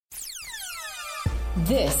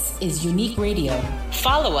This is Unique Radio.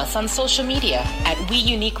 Follow us on social media at We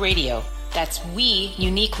Unique Radio. That's We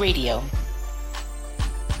Unique Radio.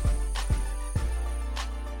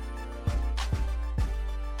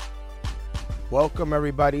 Welcome,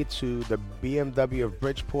 everybody, to the BMW of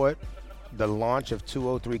Bridgeport, the launch of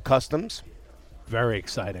 203 Customs. Very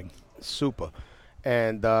exciting. Super.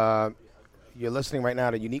 And you're listening right now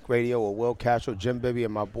to Unique Radio with Will Castro, Jim Bibby,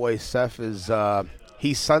 and my boy Seth is,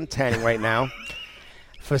 he's suntanning right now.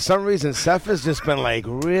 For some reason, Seth has just been like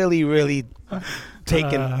really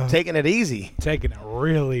taking it easy. Taking it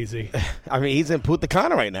real easy. I mean, he's in Punta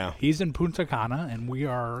Cana right now. He's in Punta Cana, and we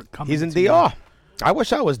are coming. He's in DR. I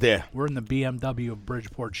wish I was there. We're in the BMW of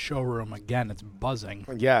Bridgeport showroom again. It's buzzing.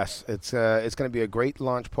 Yes, it's going to be a great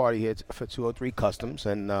launch party here for 203 Customs,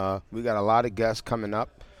 and we got a lot of guests coming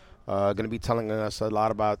up. Going to be telling us a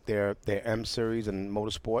lot about their M Series and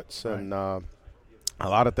motorsports and a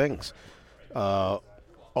lot of things.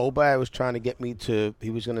 Obad was trying to get me to. He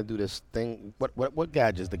was going to do this thing. What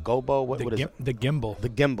gadgets? The Gobo? What is it? The gimbal. The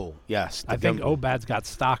gimbal. Yes. I think Obad's got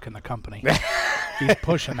stock in the company. He's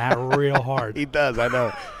pushing that real hard. He does. I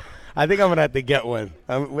know. I think I'm going to have to get one.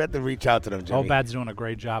 We have to reach out to them, Jimmy. Obad's doing a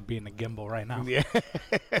great job being the gimbal right now. Yeah.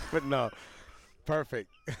 But no. Perfect.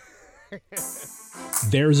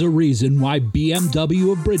 There's a reason why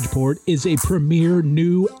BMW of Bridgeport is a premier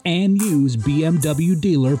new and used BMW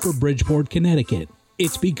dealer for Bridgeport, Connecticut.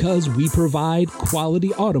 It's because we provide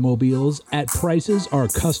quality automobiles at prices our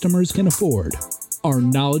customers can afford. Our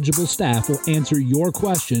knowledgeable staff will answer your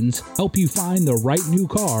questions, help you find the right new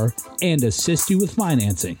car, and assist you with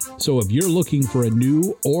financing. So if you're looking for a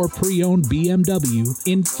new or pre-owned BMW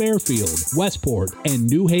in Fairfield, Westport, and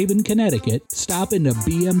New Haven, Connecticut, stop into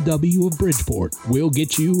BMW of Bridgeport. We'll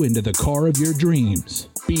get you into the car of your dreams.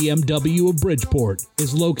 BMW of Bridgeport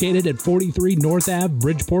is located at 43 North Ave,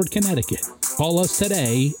 Bridgeport, Connecticut. Call us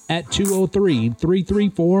today at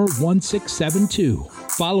 203-334-1672.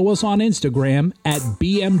 Follow us on Instagram at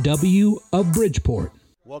BMW of Bridgeport.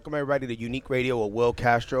 Welcome, everybody, to Unique Radio with Will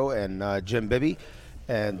Castro and Jim Bibby.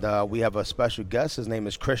 And we have a special guest. His name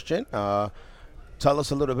is Christian. Tell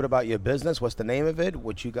us a little bit about your business. What's the name of it?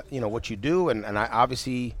 What you got, what you do. And I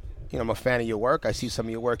obviously, I'm a fan of your work. I see some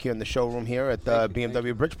of your work here in the showroom here at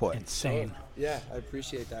BMW Bridgeport. Insane. Yeah, I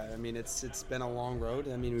appreciate that. I mean, it's been a long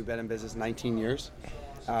road. I mean, we've been in business 19 years.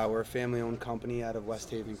 We're a family-owned company out of West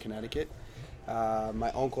Haven, Connecticut.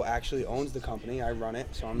 My uncle actually owns the company. I run it,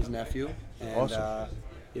 so I'm his nephew. And, awesome.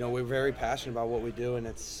 We're very passionate about what we do, and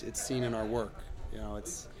it's seen in our work.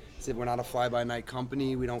 We're not a fly-by-night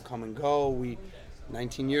company. We don't come and go.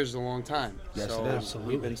 19 years is a long time. Yes, so it is.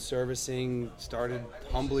 We've been started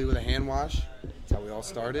humbly with a hand wash. That's how we all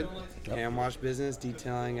started. Yep. Hand wash business,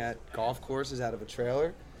 detailing at golf courses out of a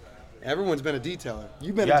trailer. Everyone's been a detailer.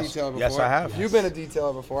 You've been a detailer before. Yes, I have. You've been a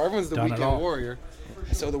detailer before. Everyone's the Done weekend warrior.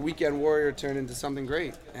 So the weekend warrior turned into something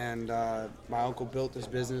great. And my uncle built this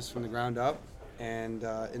business from the ground up. And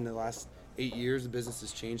in the last 8 years, the business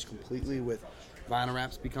has changed completely with vinyl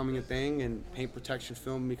wraps becoming a thing and paint protection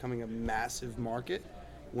film becoming a massive market.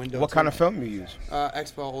 What kind of film you use?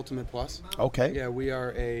 XPEL Ultimate Plus. Okay. Yeah, we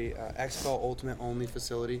are a XPEL Ultimate only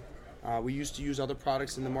facility. We used to use other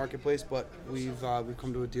products in the marketplace, but we've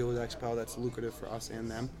come to a deal with XPEL that's lucrative for us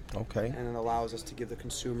and them. Okay. And it allows us to give the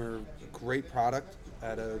consumer a great product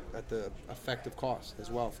at the effective cost as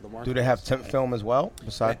well for the market. Do they have tint film as well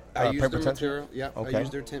besides I use paper their tint? material. Yeah, Okay. I use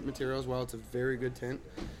their tint material as well. It's a very good tint.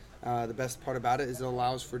 The best part about it is it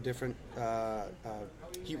allows for different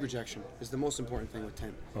heat rejection. Is the most important thing with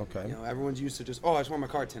tint. Okay. Everyone's used to just I just want my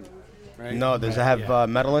car tinted. Right? No, does it have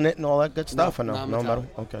metal in it and all that good stuff? Or no non-metallic.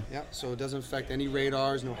 metal? Okay. Yeah, so it doesn't affect any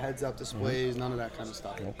radars, no heads-up displays, none of that kind of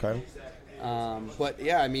stuff. Okay. But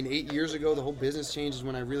yeah, I mean, 8 years ago, the whole business changed is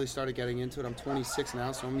when I really started getting into it. I'm 26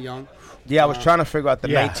 now, so I'm young. Yeah, I was trying to figure out the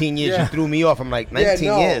 19 years. Yeah. You threw me off. I'm like,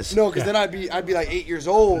 19 years. No, because then I'd be like 8 years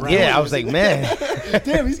old. Right. Yeah, I was like, man.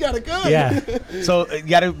 Damn, he's got it good. Yeah. So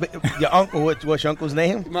your uncle, what's your uncle's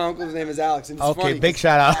name? My uncle's name is Alex. And it's Okay, funny big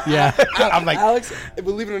shout out. Yeah. I'm like, Alex,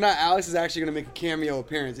 believe it or not, Alex is actually going to make a cameo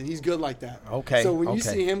appearance, and he's good like that. Okay. So when you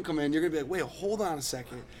see him come in, you're going to be like, wait, hold on a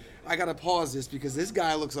second. I got to pause this because this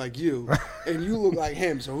guy looks like you, and you look like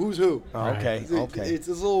him, so who's who? Okay, okay. It's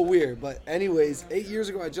a little weird, but anyways, 8 years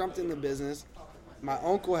ago, I jumped in the business. My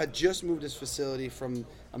uncle had just moved his facility from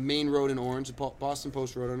a main road in Orange, Boston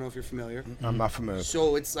Post Road. I don't know if you're familiar. I'm not familiar.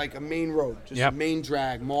 So it's like a main road, just Yep. a main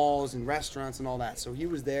drag, malls and restaurants and all that. So he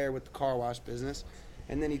was there with the car wash business.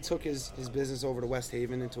 And then he took his business over to West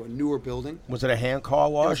Haven into a newer building. Was it a hand car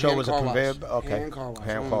wash or was it conveyor? Okay. Hand car wash.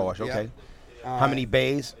 Hand car wash, okay. Yeah. How many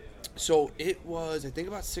bays? So it was, I think,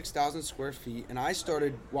 about 6,000 square feet, and I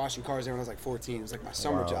started washing cars there when I was like 14. It was like my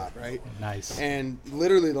summer job, right? Nice. And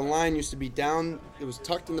literally, the line used to be down. It was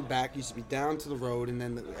tucked in the back. Used to be down to the road, and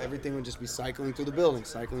then everything would just be cycling through the building,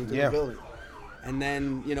 the building. And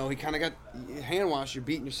then, you know, he kind of got hand wash. You're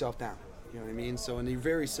beating yourself down. You know what I mean? So, in a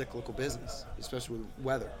very cyclical business, especially with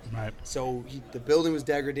weather. Right. So the building was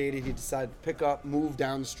degraded. He decided to pick up, move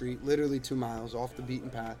down the street, literally 2 miles off the beaten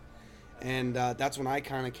path. And that's when I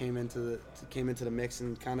kind of came into the mix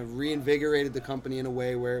and kind of reinvigorated the company in a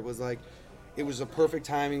way where it was like, it was a perfect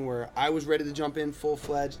timing where I was ready to jump in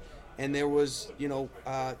full-fledged, and there was, you know,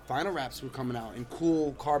 vinyl wraps were coming out and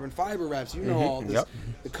cool carbon fiber wraps. You know all this. Yep.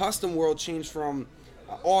 The custom world changed from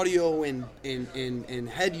audio and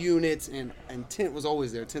head units and tint was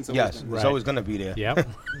always there. Tint's always Yes, been it's always going to be there. Yep.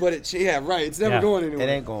 But it's never going anywhere.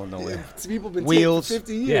 It ain't going nowhere. People have been Wheels. for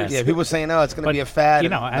 50 years. Yeah, people saying, oh, it's going to be a fad. You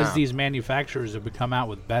know, as Nah. these manufacturers have come out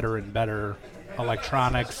with better and better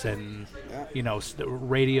electronics and, you know,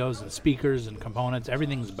 radios and speakers and components,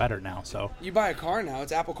 everything's better now. So You buy a car now,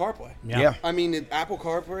 it's Apple CarPlay. Yeah. I mean, Apple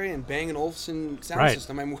CarPlay and Bang & Olufsen sound Right.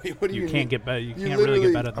 system. I mean, what do you you can't need? get better. You can't literally- really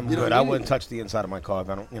get better than I'm You that. don't good. I need wouldn't it. touch the inside of my car if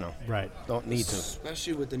I don't, Right. don't need to.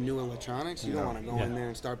 Especially with the new electronics, you don't want to go in there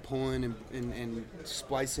and start pulling and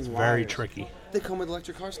splicing wires. Very tricky. They come with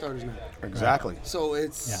electric car starters now. Exactly. So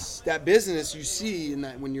it's that business you see in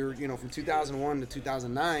that when you're, you know, from 2001 to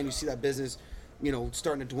 2009, you see that business, you know,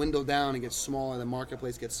 starting to dwindle down and get smaller. The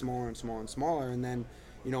marketplace gets smaller and smaller and smaller. And then,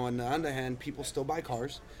 you know, on the other hand, people still buy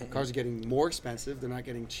cars. Cars are getting more expensive. They're not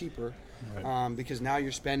getting cheaper because now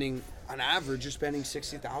you're spending, on average, you're spending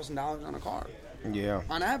 $60,000 on a car. Yeah.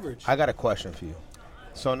 On average. I got a question for you.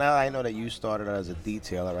 So now I know that you started as a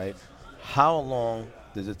detailer, right? How long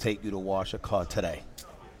does it take you to wash a car today?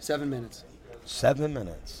 7 minutes. 7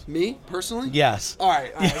 minutes. Me, personally? Yes. All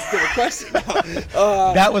right, let's get a question.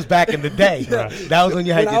 That was back in the day. That was when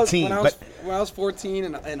you had your team. When I was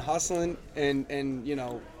 14 and hustling and you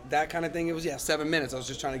know, that kind of thing, it was 7 minutes. I was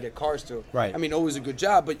just trying to get cars to. Right. I mean, always a good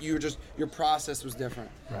job, but your process was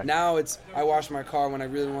different. Right. Now I wash my car when I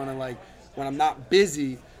really want to, like, when I'm not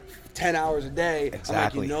busy 10 hours a day. Exactly. I'm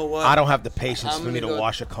like, you know what? I don't have the patience I'm for me to gonna go-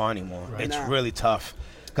 wash a car anymore. Right. It's Nah. really tough.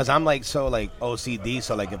 Because I'm like OCD,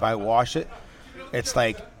 so like if I wash it, it's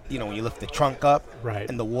like, you know, when you lift the trunk up Right.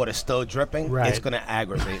 and the water's still dripping, Right. it's going to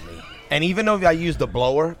aggravate me. And even though I use the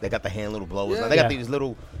blower, they got the hand little blowers. Yeah. Now. They got Yeah. these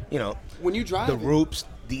little, you know, When you drive the it. Roops,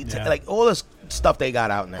 detail, Yeah. like all this stuff they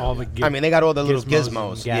got out now. All the I mean, they got all the little gizmos and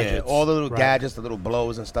gizmos. gadgets. Yeah, all the little Right. gadgets, the little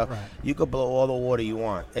blows and stuff. Right. You could blow all the water you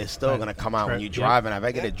want. It's still Right. going to come out when Right. you're Yeah. driving. If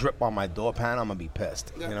I get a drip on my door panel, I'm going to be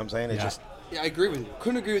pissed. You know what I'm saying? It's Yeah. just... Yeah, I agree with you.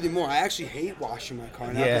 Couldn't agree with you more. I actually hate washing my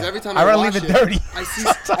car now Yeah. because every time I'd I rather wash leave it dirty.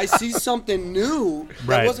 I see something new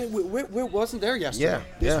Right. that wasn't there yesterday. Yeah,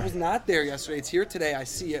 This yeah. was not there yesterday. It's here today. I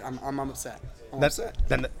see it. I'm upset. I'm upset.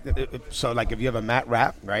 So like if you have a matte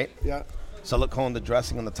wrap, right? Yeah, Silicone the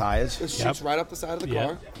dressing on the tires. it shoots right up the side of the Yeah.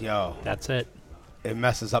 car. Yo, That's it. it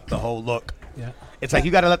messes up the whole look. Yeah. It's like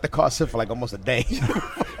you got to let the car sit for like almost a day.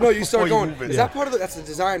 No, you start Before you going. move it. Is that part of the? That's the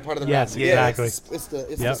design part of the Yes, wrap. exactly. It's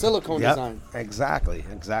the Yep. silicone Yep, design.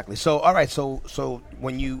 exactly. So all right, so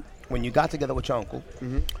when you got together with your uncle,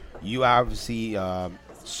 you obviously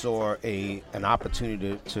saw an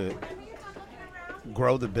opportunity to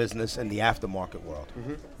grow the business in the aftermarket world,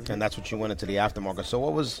 and that's what you went into the aftermarket.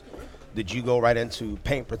 So did you go right into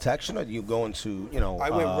paint protection, or did you go into I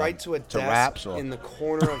went right to a desk wraps or in the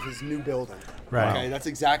corner of his new building. Right. Okay, that's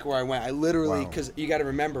exactly where I went. I literally, Wow. because you got to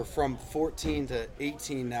remember, from 14 to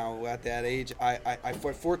 18 now, at that age, I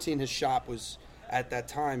 14, his shop was, at that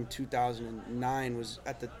time, 2009, was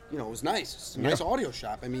at the, you know, it was nice. It's a nice audio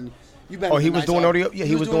shop. I mean, you've been. Oh, to he the was nice doing audio? Yeah,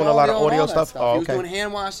 he was doing a lot of and all audio that stuff? Oh, He was okay. doing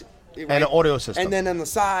hand wash. And an audio system. And then on the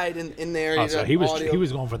side, in there, Oh, so he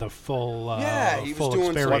was going for the full he was full doing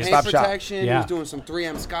some experience. paint One-stop shop. protection. Yeah. He was doing some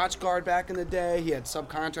 3M Scotch Guard back in the day. He had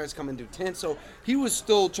subcontractors come and do tint. So he was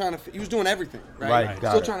still trying to. He was doing everything, right? Right,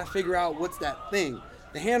 got Still it. trying to figure out what's that thing.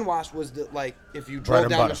 The hand wash was like if you Bread drove and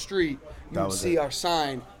down butter. the street, you That would was see it. our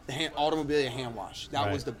sign, the Automobilia hand wash. That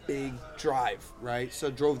Right. was the big drive, right? So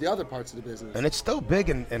it drove the other parts of the business. And it's still big,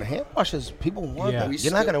 and hand washes, people want Yeah. that. We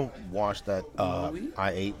You're not still- going to wash that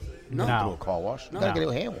i8 No. through a car wash. You No. got to get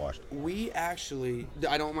it hand washed. We actually,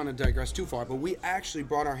 I don't want to digress too far, but we actually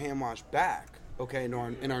brought our hand wash back, okay, in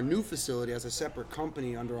our new facility as a separate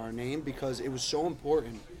company under our name because it was so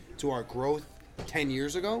important to our growth 10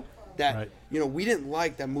 years ago that, Right. you know, we didn't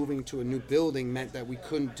like that moving to a new building meant that we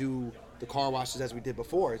couldn't do the car washes as we did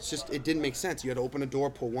before. It's just, it didn't make sense. You had to open a door,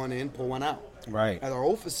 pull one in, pull one out. Right. At our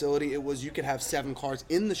old facility, it was you could have 7 cars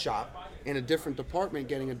in the shop in a different department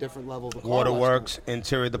getting a different level of the car Waterworks, wash.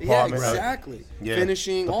 interior department. Yeah, exactly. Yeah.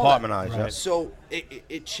 Finishing, all that. Departmentized, yeah. So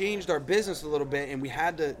it changed our business a little bit, and we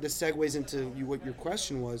had to, this segues into what your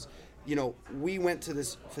question was. You know, we went to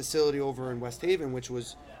this facility over in West Haven, which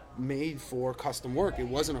was made for custom work. It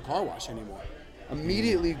wasn't a car wash anymore.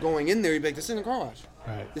 Immediately going in there, you'd be like, this isn't a car wash.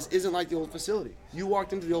 Right. This isn't like the old facility. You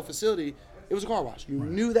walked into the old facility, it was a car wash. You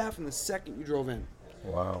knew that from the second you drove in.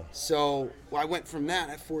 Wow. So I went from that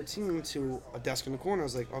at 14 to a desk in the corner. I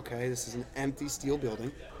was like, okay, this is an empty steel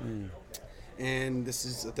building. And this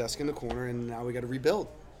is a desk in the corner, and now we got to rebuild.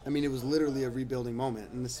 I mean, it was literally a rebuilding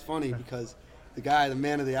moment. And it's funny because the guy, the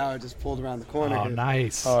man of the hour, just pulled around the corner. Oh, here.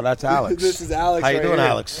 nice. Oh, that's Alex. This is Alex. How you right doing, here.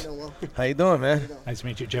 Alex? How you doing, man? Nice to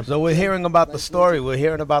meet you, Jim. So we're hearing about the story. We're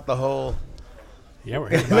hearing about the whole. Yeah, we're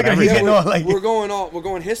here. Look at me getting all like. We're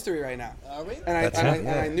going history right now. Are we? And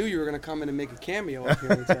I it. knew you were going to come in and make a cameo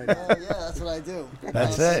appearance right now. Oh, yeah, that's what I do.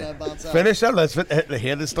 That's Bounce it. out. Finish up. Let's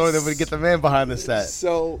hear the story. Then we get the man behind the set.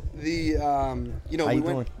 So the How you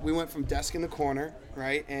doing? we went from desk in the corner,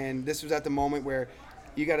 right? And this was at the moment where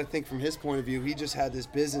you got to think from his point of view. He just had this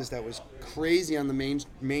business that was crazy on the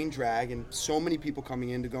main drag, and so many people coming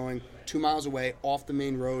in to going 2 miles away off the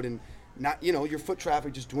main road, and not, you know, your foot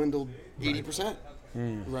traffic just dwindled 80%.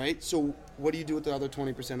 Right? So what do you do with the other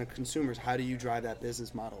 20% of consumers? How do you drive that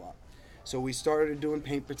business model up? So we started doing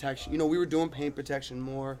paint protection. You know, we were doing paint protection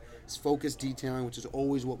more, focused detailing, which is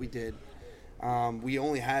always what we did. We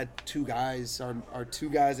only had 2 guys, our 2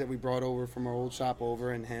 guys that we brought over from our old shop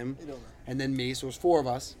over, and him, and then me, so it was 4 of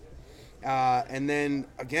us. And then,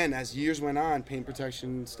 again, as years went on, paint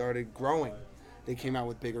protection started growing. They came out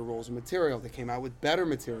with bigger rolls of material. They came out with better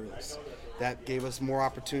materials. That gave us more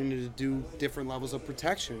opportunity to do different levels of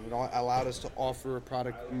protection. It allowed us to offer a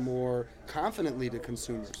product more confidently to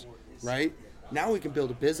consumers, right? Now we can build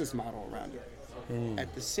a business model around it.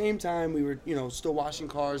 At the same time, we were, you know, still washing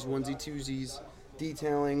cars, onesie, twosies,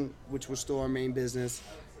 detailing, which was still our main business,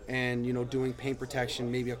 and, you know, doing paint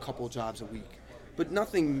protection, maybe a couple jobs a week, but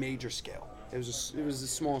nothing major scale. It was a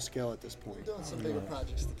small scale at this point. Doing some bigger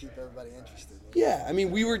projects to keep everybody interested. Yeah, I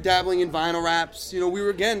mean, we were dabbling in vinyl wraps. You know, we were,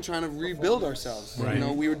 again, trying to rebuild ourselves. Right. You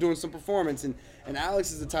know, we were doing some performance, and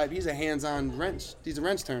Alex is the type, he's a hands-on wrench. He's a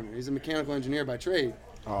wrench turner. He's a mechanical engineer by trade.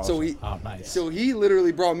 Nice. So he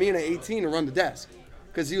literally brought me in at 18 to run the desk,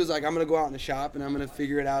 because he was like, I'm going to go out in the shop, and I'm going to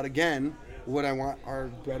figure it out again what I want our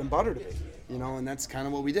bread and butter to be. You know, and that's kind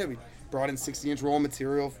of what we did. We brought in 60-inch roll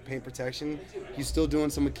material for paint protection. He's still doing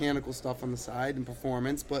some mechanical stuff on the side and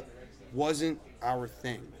performance, but wasn't our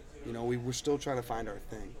thing. You know, we were still trying to find our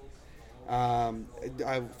thing.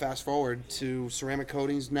 I fast forward to ceramic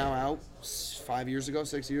coatings, now out 6 years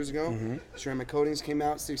ago. Ceramic coatings came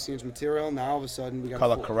out, 60-inch material. Now all of a sudden we got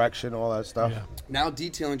Color correction, all that stuff. Yeah. Now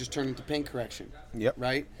detailing just turned into paint correction. Yep.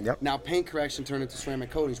 Right? Yep. Now paint correction turned into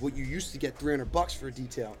ceramic coatings. What you used to get $300 for a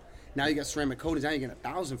detail, now you got ceramic coatings. Now you get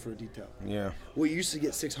 $1,000 for a detail. Yeah. Well, you used to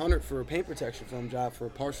get $600 for a paint protection film job for a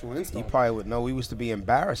partial install. You probably would know. We used to be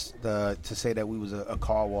embarrassed to say that we was a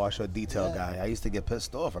car wash or detail guy. I used to get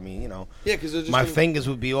pissed off. I mean, you know, Yeah, because my fingers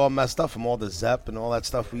would be all messed up from all the Zep and all that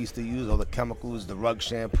stuff we used to use, all the chemicals, the rug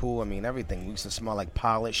shampoo. I mean, everything. We used to smell like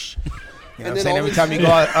polish. You know And what I'm then saying? Every always- time you go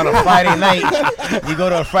out on a Friday night, you go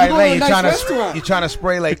to a Friday You go to night, a nice restaurant. you're trying to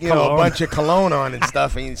spray like, you know, a Cologne. bunch of cologne on and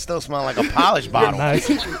stuff, and you still smell like a polish bottle. Nice.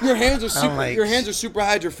 your hands are super. like- Your hands are super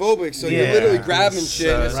hydrophobic, so Yeah. you're literally grabbing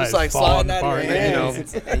shit. And it's Right, just like falling sliding out apart, of your And, you know,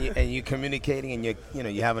 hands. and you communicating, and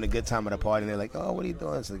you're having a good time at a party, and they're like, "Oh, what are you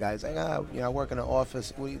doing?" So the guy's like, I work in an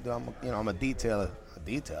office. What do you do? I'm a detailer. A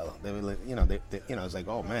detailer. They were like, it's like,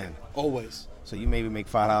 oh man. Always. So you maybe make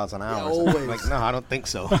 $5 an hour. Yeah, or something. always. Like, no, I don't think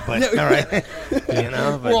so. But all right,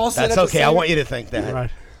 but We're all sitting that's at the okay. I same- want you to think that.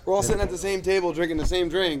 Right. We're all sitting at the same table drinking the same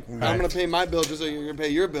drink. I'm Right. gonna pay my bill just so you're gonna pay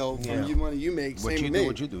your bill from Yeah. you money you make. What Same you with do, me.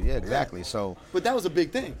 what you do. Yeah, exactly. So But that was a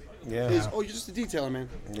big thing. Yeah. Is, you're just a detailer, man.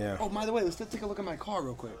 Yeah. Oh, by the way, let's take a look at my car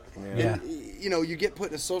real quick. Yeah. And, you know, you get put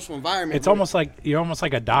in a social environment. It's where- almost like you're almost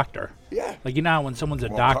like a doctor. Yeah. Like, you know how when someone's a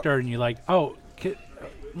Well, doctor and you're like, oh,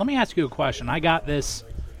 let me ask you a question. I got this,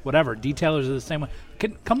 whatever. Detailers are the same way.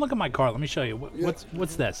 Come look at my car. Let me show you.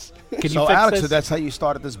 What's this? Can so you fix Alex, this? so that's how you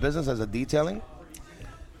started this business as a detailing?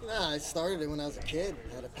 Nah, I started it when I was a kid.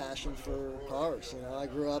 I had a passion for cars. You know, I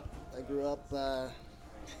grew up,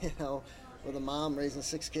 you know, with a mom raising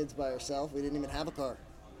 6 kids by herself. We didn't even have a car.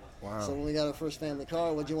 Wow. So when we got our first family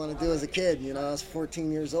car, what'd you want to do as a kid? You know, I was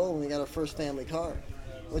 14 years old when we got our first family car.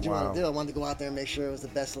 What'd you Wow. want to do? I wanted to go out there and make sure it was the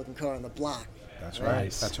best looking car on the block. That's right.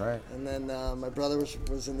 Nice. That's right. And then my brother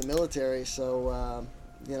was in the military, so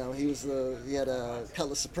You know, he had a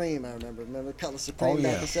Cutlass Supreme. I remember Cutlass Supreme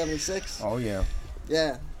back in '76. Oh yeah.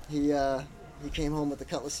 Yeah, he came home with the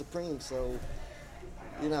Cutlass Supreme, so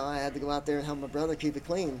you know I had to go out there and help my brother keep it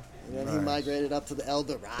clean. And then he migrated up to the El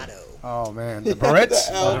Dorado. Oh man, the Barrettes,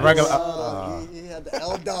 the regular. He had the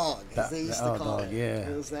El Dog, as they used to call it. Yeah.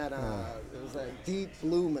 It was that deep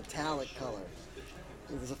blue metallic color.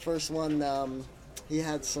 It was the first one. He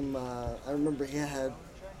had some. I remember he had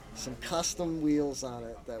some custom wheels on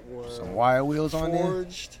it that were Some wire wheels on there.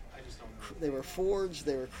 forged. They were forged,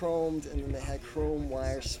 they were chromed, and then they had chrome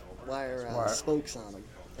wire spokes on them.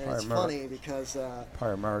 And it's funny because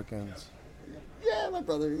Probably Americans. yeah, my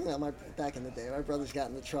brother, you know, back in the day, my brother's got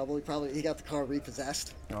into trouble. He got the car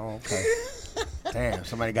repossessed. Oh, okay. Damn,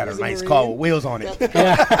 somebody got a He's a nice Marine. car with wheels on Got it.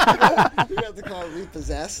 he got the car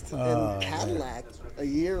repossessed, and Cadillac a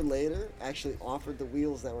year later actually offered the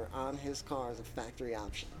wheels that were on his car as a factory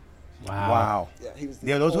option. Wow. Yeah, he was.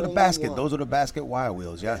 Those were the only basket. one. Those were the basket wire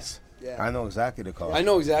wheels. Yes. Yeah. I know exactly the car. I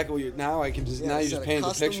know exactly what you're. Now I can just. Yeah, now he you're just had painting the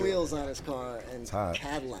custom picture. wheels on his car, and hot.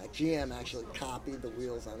 Cadillac, GM actually copied the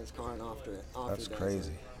wheels on his car and offered That's it as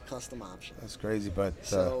crazy. a custom option. That's crazy, but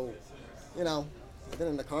So, you know, I've been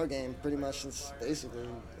in the car game pretty much since basically,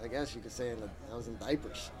 I guess you could say, I was in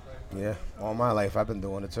diapers. yeah, all my life I've been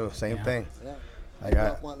doing it too. Same thing. Yeah. I grew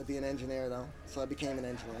got. up wanting to be an engineer though, so I became an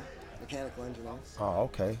engineer, mechanical engineer, Oh,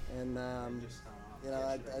 okay. and you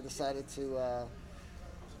know, I decided to.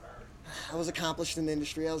 I was accomplished in the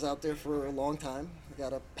industry. I was out there for a long time. I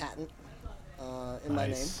got a patent in my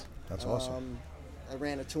name. Nice. That's awesome. I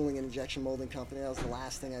ran a tooling and injection molding company. That was the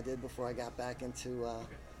last thing I did before I got back into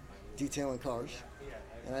detailing cars.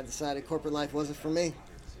 And I decided corporate life wasn't for me.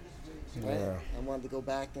 Right? Yeah. I wanted to go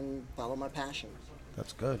back and follow my passion.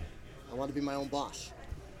 That's good. I wanted to be my own boss.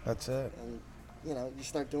 That's it. And, you know, you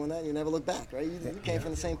start doing that, and you never look back, right? You came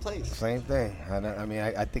from the same place. Same thing. I mean,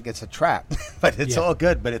 I think it's a trap, but it's all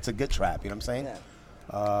good. But it's a good trap. You know what I'm saying?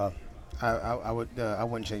 Yeah. I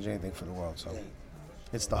wouldn't change anything for the world. So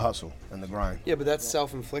it's the hustle and the grind. Yeah, but that's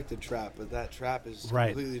self-inflicted trap. But that trap is Right.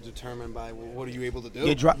 completely determined by what are you able to do.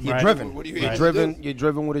 You're Right. driven. What are you You're able to driven. do? You're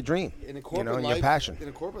driven with a dream. In a You corporate know, and life, your passion. in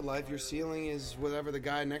a corporate life, your ceiling is whatever the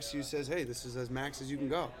guy next to you says. Hey, this is as max as you can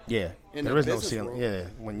go. Yeah. In There the is no business ceiling. world. Yeah.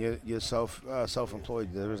 When you're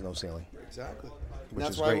self-employed, there is no ceiling. Exactly. Which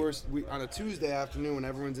That's is why great. we on a Tuesday afternoon when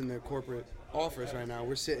everyone's in their corporate office right now.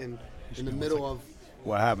 We're sitting in the middle of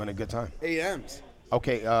We're having a good time. AMs.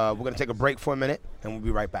 Okay, we're going to take a break for a minute, and we'll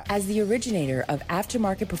be right back. As the originator of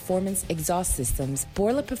aftermarket performance exhaust systems,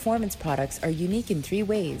 Borla Performance products are unique in 3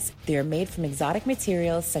 ways. They are made from exotic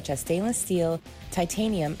materials such as stainless steel,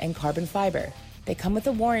 titanium, and carbon fiber. They come with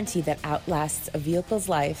a warranty that outlasts a vehicle's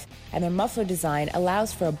life, and their muffler design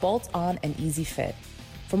allows for a bolt-on and easy fit.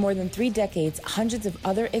 For more than 3 decades, hundreds of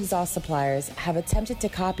other exhaust suppliers have attempted to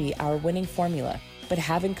copy our winning formula, but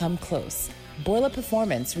haven't come close. Borla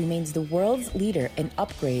Performance remains the world's leader in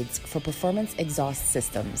upgrades for performance exhaust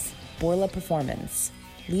systems. Borla Performance,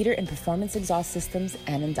 leader in performance exhaust systems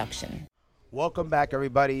and induction. Welcome back,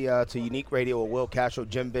 everybody, to Unique Radio with Will Castro,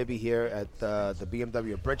 Jim Bibby here at the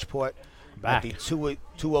BMW of Bridgeport Back. at the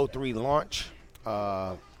 203 launch.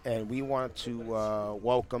 And we want to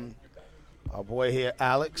welcome our boy here,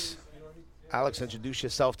 Alex. Alex, introduce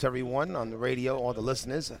yourself to everyone on the radio, all the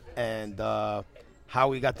listeners, and how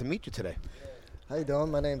we got to meet you today. How you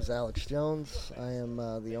doing? My name is Alex Jones. I am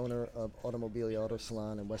the owner of Automobilia Auto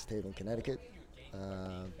Salon in West Haven, Connecticut.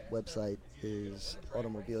 Website is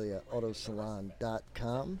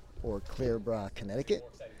automobiliaautosalon.com or Clearbrook, Connecticut.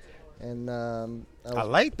 And I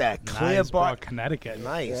like that. Nice, bro, Clearbrook. Connecticut.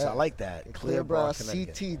 Nice. Yeah. I like that. Clearbrook,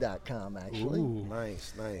 Connecticut. ClearBrockCT.com, actually. Ooh.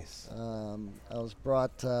 Nice, nice. I was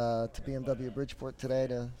brought to BMW Bridgeport today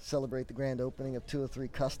to celebrate the grand opening of 203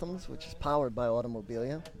 Customs, which is powered by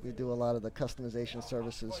Automobilia. We do a lot of the customization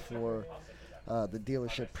services for the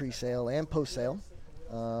dealership pre-sale and post-sale.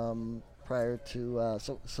 Prior to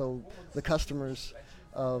so the customers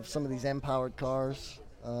of some of these M-powered cars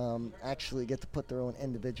actually get to put their own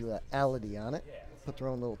individuality on it, put their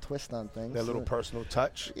own little twist on things. Their little personal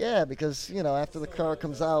touch. Yeah, because, you know, after the car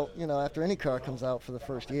comes out, after any car comes out for the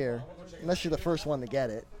first year, unless you're the first one to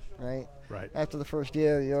get it, right? Right. After the first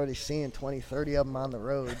year, you're already seeing 20, 30 of them on the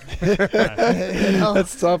road.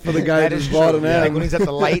 That's tough for the guy That who is just bought true. an Yeah, like M. when he's at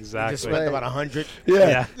the light, he Exactly. just spent about 100.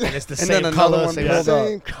 Yeah. And it's the And same then another color, one same pulls up.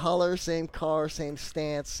 Same color, same car, same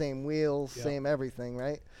stance, same wheels, Yeah. same everything,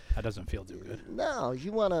 right? That doesn't feel too good. No,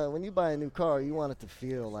 when you buy a new car, you want it to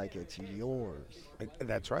feel like it's yours,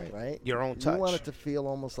 That's right. right? Your own touch. You want it to feel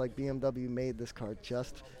almost like BMW made this car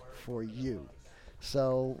just for you.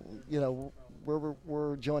 So,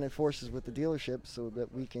 we're joining forces with the dealership so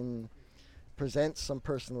that we can present some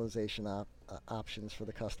personalization options for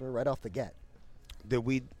the customer right off the get. Did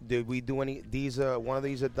we do any? These one of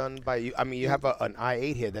these are done by you. I mean, you have an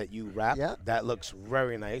i8 here that you wrap. Yeah. That looks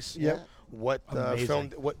very nice. Yeah. What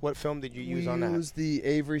film? What film did you use on that? We used the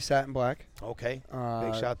Avery Satin Black. Okay.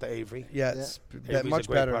 Big shout to Avery. Yes, Avery's much a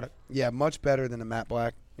great better. product. Yeah, much better than the matte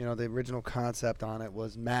black. You know, the original concept on it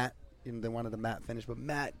was matte. They wanted the matte finish, but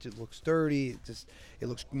matte just looks dirty. It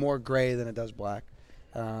looks more gray than it does black.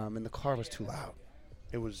 And the car was too loud.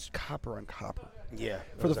 It was copper on copper. Yeah.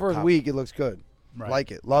 For the first week, it looks good. Right.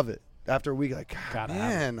 Like it, love it. After a week, like, God, Gotta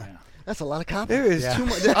have it, man, yeah. That's a lot of copper. there is too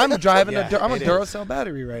much. I'm driving I'm a it is. Duracell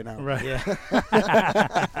battery right now. Right. Yeah.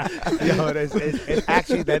 Yo, it's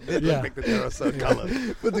actually that did look like the Duracell color.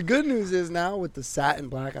 But the good news is now with the satin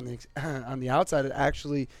black on the outside, it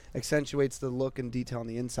actually accentuates the look and detail on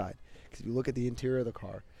the inside. Because if you look at the interior of the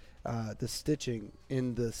car, the stitching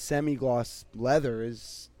in the semi-gloss leather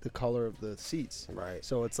is the color of the seats. Right.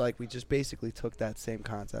 So it's like we just basically took that same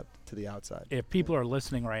concept to the outside. If people are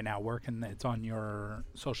listening right now, it's on your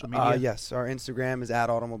social media. Yes, our Instagram is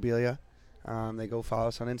 @Automobilia. They go follow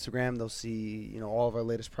us on Instagram. They'll see all of our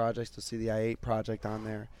latest projects. They'll see the i8 project on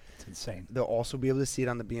there. It's insane. They'll also be able to see it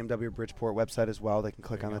on the BMW Bridgeport website as well. They can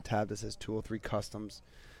click on the tab that says 203 Customs.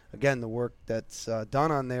 Again, the work that's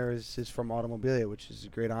done on there is from Automobilia, which is a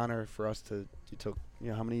great honor for us to. You took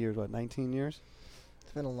how many years? 19 years?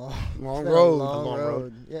 It's been a long Long it's been road. A long, long road.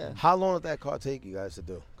 road. Yeah. How long did that car take you guys to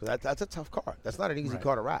do? Because that's a tough car. That's not an easy Right.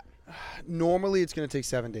 car to wrap. Normally, it's going to take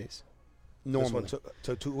 7 days. Normally. This one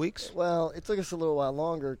took 2 weeks. Well, it took us a little while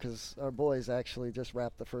longer because our boys actually just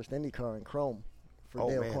wrapped the first Indy car in chrome for Oh,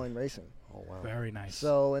 Dale man. Coyne Racing. Oh wow. Very nice.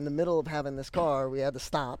 So in the middle of having this car, we had to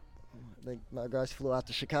stop. My guys flew out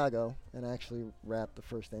to Chicago and actually wrapped the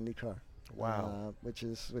first Indy car. Wow. Which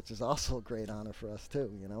is also a great honor for us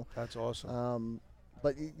too. That's awesome.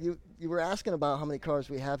 But you were asking about how many cars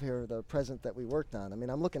we have here, the present that we worked on. I mean,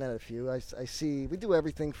 I'm looking at a few. I see we do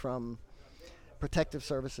everything from protective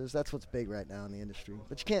services. That's what's big right now in the industry,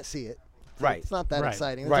 but you can't see it. Right. It's not that Right.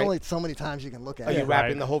 exciting. There's Right. only so many times you can look at Are it. you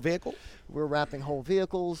wrapping Right. the whole vehicle? We're wrapping whole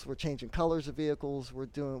vehicles. We're changing colors of vehicles. We're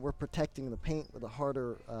protecting the paint with a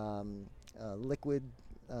harder liquid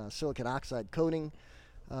silicate oxide coating.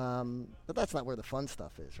 But that's not where the fun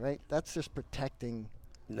stuff is, right? That's just protecting.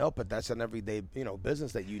 No, but that's an everyday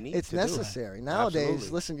business that you need. It's to necessary do. nowadays. Absolutely.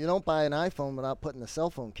 Listen, you don't buy an iPhone without putting a cell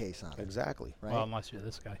phone case on it, Exactly. right? Well, unless you're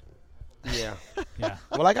this guy. Yeah. Yeah.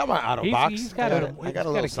 Well, I got my auto box. He's got I a got a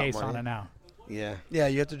little case something on here. it now. Yeah. Yeah,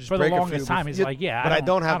 you have to just For the break a longest few time, he's like, yeah. But I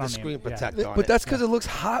don't have the need screen it. Yeah. protector on But it. that's because it looks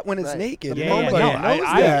hot when it's Right. naked. Yeah, Nobody no, knows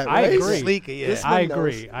I that, right? agree. Sleeker, yeah. This I one knows.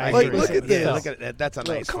 agree. I Like, agree. look at this. Yeah, look at that. That's a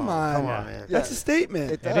nice Come phone. on. Come Yeah. on, man. That's a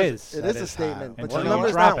statement. It It does. is. It That is a is statement. hot. But What Until you you number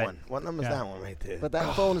is drop that it. one? What number is Yeah. that one right there? But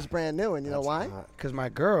that phone is brand new, and you know That's why? hot. Because my I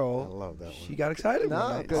girl, love that she one. got excited No, one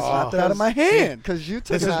night. because Slapped it out of my hand. Because you took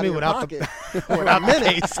This it is out me of your without the- pocket. Without the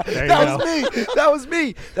case. There you That go. was me. That was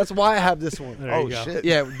me. That's why I have this one. There Oh you go. shit.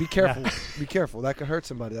 Yeah, be careful. Be careful. That could hurt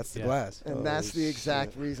somebody. That's the Yeah. glass. And that's the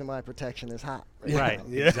exact reason why protection is hot. Right.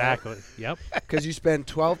 Yeah. Exactly. Yep. Because you spend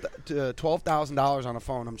 $12,000 on a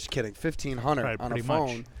phone. I'm just kidding. $1,500 Right, on a pretty phone,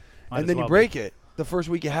 much. Might and as then well you be. break it the first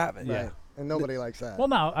week you have it. Yeah. Right. And nobody likes that. Well,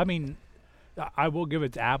 no, I mean, I will give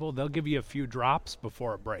it to Apple. They'll give you a few drops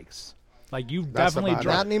before it breaks. Like you've That's definitely about it.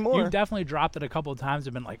 dropped. Not anymore. You've definitely dropped it a couple of times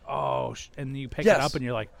and been like, oh, and you pick Yes. it up and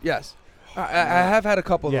you're like, Yes, I have had a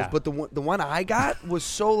couple of Yeah. those, but the one I got was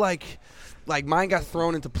so like mine got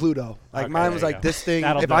thrown into Pluto. Like Okay, mine was there you like go. this thing.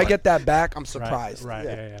 That'll If do I it. get that back, I'm right, surprised. Right.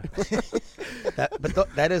 Yeah. Yeah.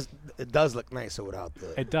 It does look nicer without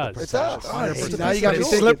the. It does. the It does. protection. Oh, 100%. now you got me It's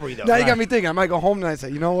thinking. slippery though. Now you got Right. me thinking. I might go home tonight and say,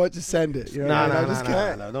 you know what, just send it. You know No, what I mean? no, Just no,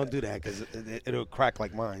 can't. no, don't do that because it'll crack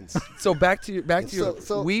like mine. So back to your.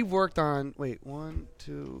 So- We've worked on 1,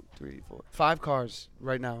 2, 3, 4, 5 cars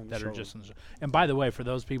right now in the That are showroom. just in the show. And by the way, for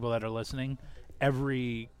those people that are listening,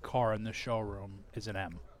 every car in the showroom is an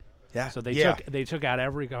M. Yeah. So Yeah. they took out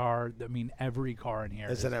every car. I mean, every car in here.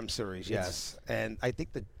 It's is- an M series, yes. And I think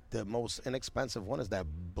the most inexpensive one is that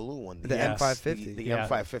blue one. The Yes. M550. The Yeah.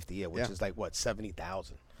 M550, yeah, which Yeah. is like what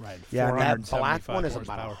 70,000. Right. Yeah, and That black 475 one is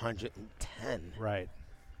about horsepower. 110. Right.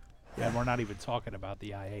 And we're not even talking about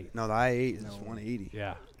the i8. No, the i8 is 180.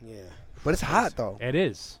 Yeah, Yeah. But it's hot though. it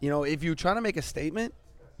is. You know, if you're trying to make a statement,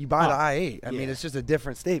 you buy the Oh. i8. I mean, Yeah. it's just a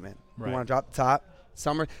different statement. Right. You want to drop the top,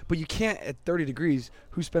 summer, but you can't at 30 degrees.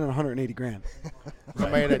 Who's spending 180 grand?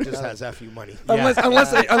 Somebody that just has FU money. Unless And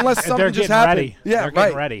something they're just getting happened. ready. Yeah, they're right.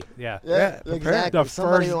 getting ready. Yeah. Yeah, prepare. exactly. The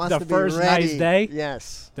Somebody first- wants the to first be nice ready. day?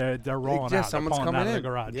 Yes. They're rolling Yeah, out. They're someone's pulling coming out of the in.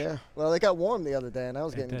 garage. Yeah. Well, it got warm the other day, and I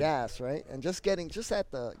was It getting did. gas, right? And just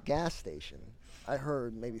at the gas station, I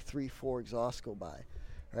heard maybe 3-4 exhausts go by.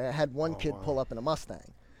 Right? I had one kid pull up in a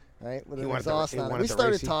Mustang, right, with He an wanted exhaust the- he on it. wanted We the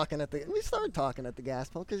started racy. talking at the gas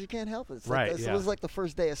pump because you can't help it. It's Right, Like, yeah. It was like the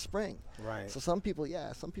first day of spring. Right. So some people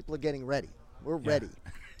are getting ready. We're ready.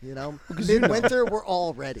 You know, Because midwinter, we're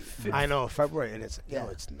all ready. I know February, and it's Yeah.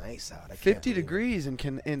 it's nice out. I can't 50 believe it. degrees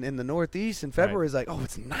in the Northeast in February is like, oh,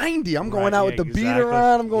 it's 90. I'm going Right, out yeah, with the beater exactly.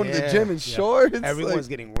 on. I'm going to the Yeah, gym in yeah. shorts. It's Everyone's like,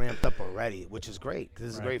 getting ramped up already, which is great. This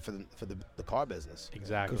is Right. great for the car business.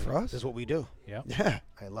 Exactly. good for us. This is what we do. Yep. Yeah.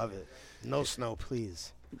 I love it. No snow,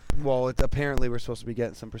 please. Well, apparently we're supposed to be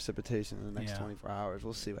getting some precipitation in the next Yeah. 24 hours.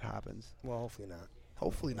 We'll see what happens. Well, hopefully not.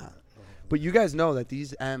 Hopefully not. But you guys know that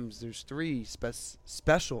these M's, there's 3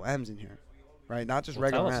 special M's in here, right? Not just Well,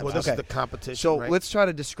 tell regular us M's. Well, this Okay. is the competition. So right? let's try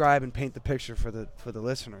to describe and paint the picture for the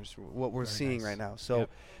listeners what we're Very seeing nice. right now. So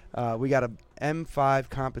Yep. we got a M5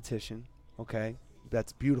 competition, okay?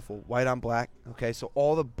 That's beautiful, white on black, okay? So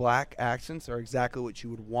all the black accents are exactly what you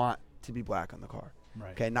would want to be black on the car,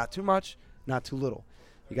 Right. okay? Not too much, not too little.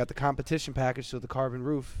 You got the competition package, so the carbon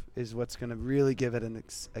roof is what's going to really give it a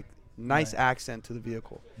nice Right. accent to the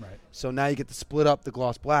vehicle. Right. So now you get to split up the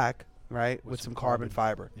gloss black, right, With with some some carbon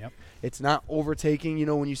carbon. fiber. Yep. It's not overtaking. You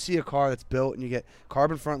know, when you see a car that's built and you get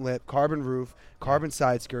carbon front lip, carbon roof, carbon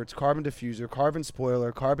side skirts, carbon diffuser, carbon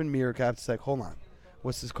spoiler, carbon mirror caps, it's like, hold on,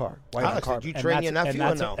 what's this car? Why not Alex, carbon? did you train your nephew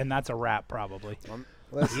or no? And that's a wrap, probably.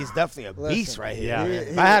 He's definitely a beast Listen. right here. Yeah.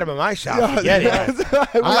 If I had him in my shop, forget it.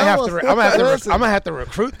 I'm almost- gonna have to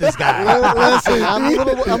recruit this guy. Listen, I'm a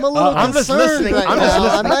little I'm just concerned listening. right I'm just now.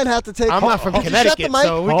 listening. I might have to take. I'm not from Could you shut the Connecticut, mic?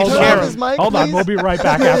 so we Could can you share turn him. his mic, Hold on, please? we'll be right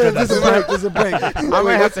back after This this. is a break. This is a break. I'm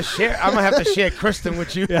gonna have to share. I'm gonna have to share Kristen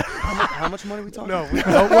with you. How much money are we talking? No,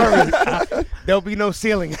 don't worry. There'll be no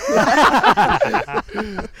ceiling.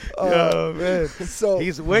 Oh man. So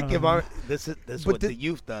He's wicked. This is But what thi- the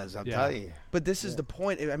youth does. I'm Yeah. telling you. But this is the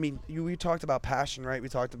point. I mean, we talked about passion, right? We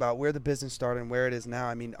talked about where the business started and where it is now.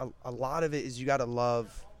 I mean, a lot of it is you got to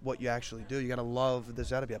love what you actually do. You got to love. There's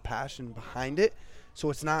got to be a passion behind it. So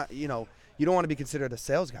it's not, you know, you don't want to be considered a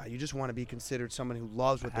sales guy. You just want to be considered someone who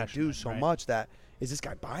loves what they do Passionate, so right. much that is this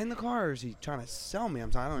guy buying the car or is he trying to sell me? I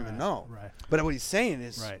don't even know. Right. But what he's saying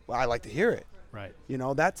is, Right. well, I like to hear it. Right. You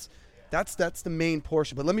know, that's the main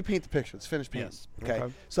portion. But let me paint the picture. Let's finish painting. Yes. Okay.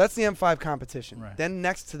 Okay. So that's the M5 competition. Right. Then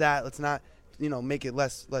next to that, let's not, you know, make it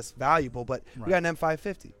less valuable, but we Right. got an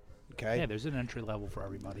M550. Okay. Yeah, there's an entry level for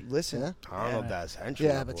everybody. Listen. Yeah. I don't know if that's entry.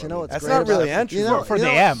 Yeah, level. but you know what's That's great not about really it? entry You know, For you the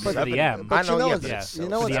know- M, but- for the M. But I know, you know yeah, what's, but Yeah, it's you so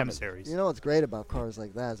know for what's the M series. You know what's great about cars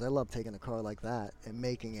like that is I love taking a car like that and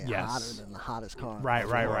making it Yes. hotter than the hottest car. Right,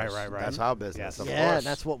 right, Of right, course. right, right. That's our business. Yes. Of Yeah, course.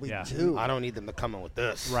 that's what we Yeah. do. I don't need them to come in with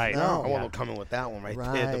this. Right. No. I want Yeah. them coming with that one right there.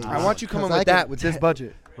 Right. I want you coming 'Cause I with that can with this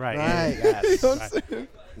budget. Right. Right. Yes. Right.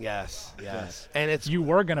 Yes. And it's You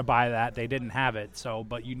were gonna buy that, they didn't have it, so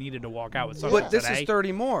but you needed to walk out with something But this today. is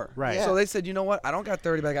 30 more. Right. Yeah. So they said, you know what? I don't got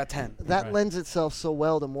 30, but I got 10. That Right. lends itself so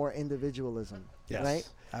well to more individualism, Yes. right?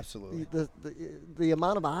 Absolutely. The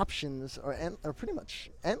amount of options are pretty much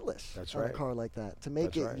endless That's on right. a car like that. To make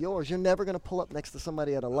That's it right. yours, you're never going to pull up next to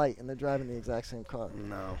somebody at a light and they're driving the exact same car.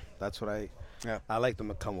 no. That's what Yeah. I like them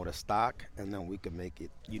to come with a stock, and then we can make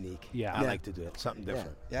it unique. Yeah. I Yeah. like to do it something Yeah.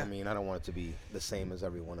 different. Yeah. I mean, I don't want it to be the same as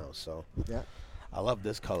everyone else. So Yeah. I love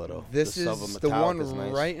this color though. This the silver is the metallic one is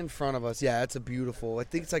nice. right in front of us. Yeah, it's a beautiful. I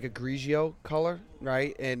think it's like a Grigio color,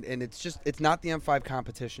 right? And it's not the M5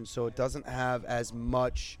 competition, so it doesn't have as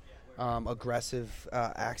much aggressive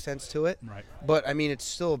accents to it. Right. But I mean, it's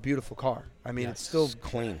still a beautiful car. I mean, Yeah. it's still It's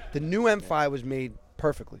clean. the new M5 was made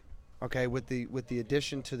perfectly. Okay, with the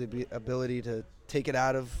addition to the ability to take it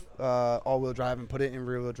out of all-wheel drive and put it in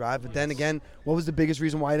rear-wheel drive. But then again, what was the biggest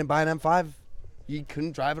reason why I didn't buy an M5? You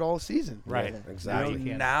couldn't drive it all season. Right. Yeah, You know, exactly. You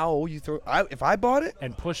can't. now you throw. If I bought it,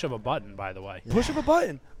 And push of a button, by the way. push of a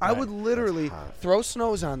button, I Right. would literally hot. throw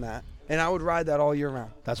snows on that, and I would ride that all year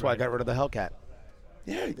round. That's why I got rid of the Hellcat.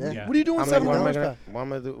 Yeah. Yeah. What are you doing? I'm like, 7 what am I hours gonna? back? What am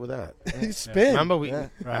I gonna do with that? You spin. Remember, I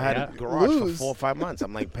Right, had yeah. a garage Lose. for 4 or 5 months.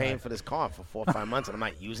 I'm like paying for this car for 4 or 5 months, and I'm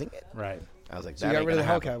not using it. Right. I was like, So that you got ain't rid of the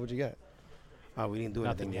gonna Hellcat. happen. What'd you get? Oh, we didn't do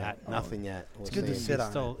Nothing anything yet. yet. Nothing yet. It's good to sit on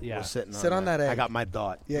it. Still, yeah. We're sitting Sit on that I egg. got my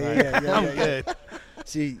dot. Yeah. I'm good.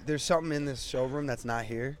 See, there's something in this showroom that's not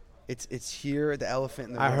here. It's here, the elephant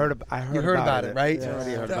in the I room. heard. You heard about it, right? I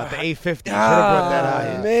already heard Yeah. about the 850. You should have brought that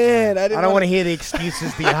out. here. Man, I didn't. I don't want to hear the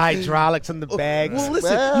excuses, the hydraulics and the bags. Well,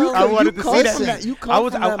 listen, Well, I wanted to come see from that. You come I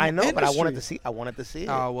was. from that I know, but I wanted industry. to see. I wanted to see it.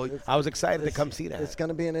 Oh well, I was excited to come see that. It's going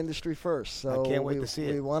to be an industry first, so can't wait we, to see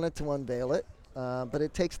we it. wanted to unveil it, but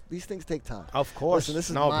these things take time. Of course. Listen, this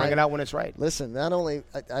is no, my- bring it out when it's right. Listen, not only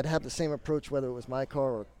I'd have the same approach whether it was my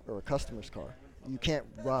car or a customer's car. You can't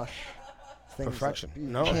rush things. Perfection. You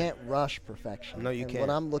No. can't rush perfection. No, you and can't. What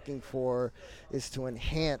I'm looking for is to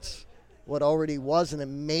enhance what already was an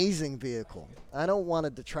amazing vehicle. I don't want to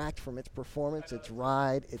detract from its performance, its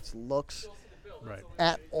ride, its looks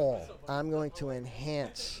at all. I'm going to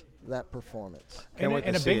enhance that performance. And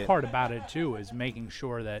a big part about it, too, is making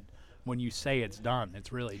sure that when you say it's done,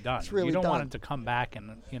 it's really done. It's really you don't done. want it to come back and,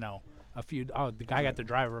 the guy got to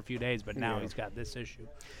drive for a few days, but now he's got this issue.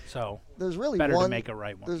 So there's really better one, to make it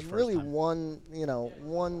right one. There's really one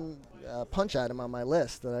punch item on my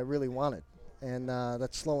list that I really wanted, and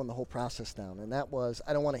that's slowing the whole process down. And that was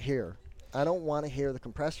I don't want to hear the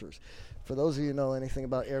compressors. For those of you who know anything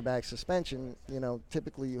about airbag suspension,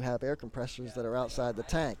 typically you have air compressors that are outside the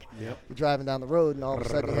tank. Yep. You're driving down the road, and all of a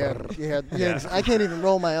sudden you hear I can't even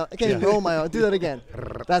roll my arm. Do that again.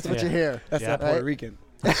 That's what you hear. That's that Puerto Rican.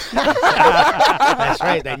 That's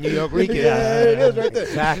right, that New York Rican. Yeah, it is right there.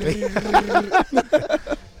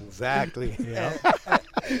 Exactly. Yeah.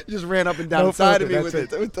 You just ran up and down the side of me with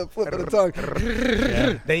that's the flip of the tongue.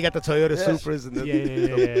 Then you got the Toyota Supras and the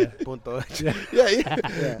Yeah. Punto.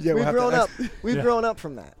 Yeah, We've grown up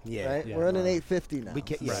from that. Yeah. Right? Yeah. We're in an 850 now. We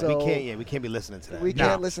can't. So We can't be listening to that. we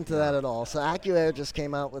can't listen to that at all. So AccuAir just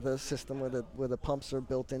came out with a system where the pumps are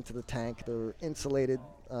built into the tank. They're insulated,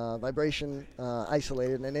 vibration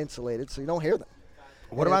isolated and insulated, so you don't hear them.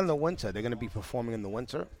 What about in the winter? They're going to be performing in the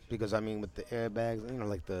winter because with the airbags,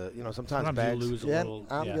 sometimes bags. you lose a Yeah, little.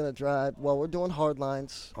 I'm gonna drive. Well, we're doing hard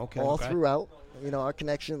lines all throughout. Our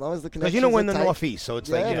connection, as long as the connection. Because we're in the Northeast, so it's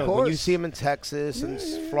Yeah, like of when you course. see them in Texas and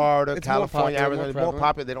Florida, It's more California, popular, Arizona, more more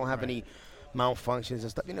popular. They don't have any malfunctions and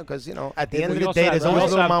stuff. Because at the end of You the also day, have- there's you always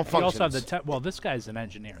also little have- you also have malfunctions. this guy's an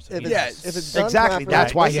engineer. So If he it's, knows. if it's done Exactly. properly,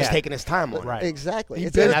 That's why Yeah. he's taking his time on it. Right. Exactly.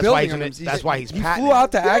 It's That's why he's building gonna- them. that's why he's He patenting flew it.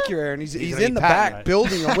 out to AccuAir, and he's gonna in be the patenting back it.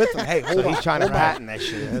 building them with them. Hey, hold So on. he's trying to hold on. patent that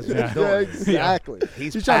shit. That's what he's Yeah, doing. exactly.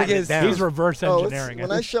 He's He's trying to patting get it his- down. He's reverse Oh, engineering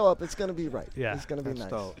when it. I show up, it's going to be right. Yeah. It's going to be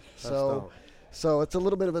That's nice. dope. That's So, dope. so it's a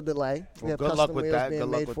little bit of a delay. We Well, have good luck custom with wheels that. being Good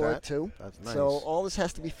luck made with for that. it too. That's nice. So all this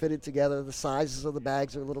has to be fitted together. The sizes of the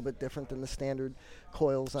bags are a little bit different than the standard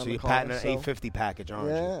coils on So the you're car. patenting an 850 package, aren't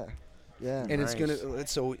you? Yeah. Yeah. And it's Nice. gonna.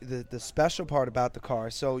 So the special part about the car.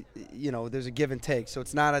 So there's a give and take. So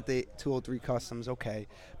it's not at the 203 Customs, okay.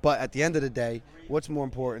 But at the end of the day, what's more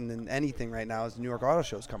important than anything right now is the New York Auto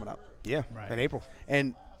Show's coming up. Yeah, Right. in April.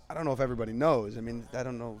 And I don't know if everybody knows. I mean, I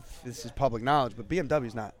don't know if this is public knowledge, but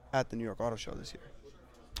BMW's not at the New York Auto Show this year.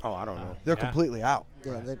 Oh, I don't know. They're Yeah. completely out.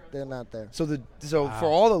 Yeah, they're not there. So for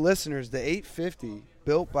all the listeners, the 850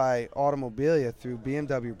 built by Automobilia through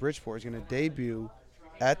BMW Bridgeport is going to debut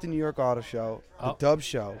at the New York Auto Show, the Oh. Dub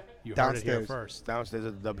Show, You heard it downstairs here first. Downstairs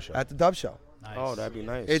at the Dub Show. at the Dub Show. Nice. Oh, that'd be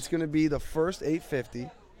nice. It's going to be the first 850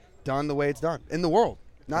 done the way it's done in the world,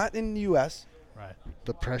 not in the U.S. Right.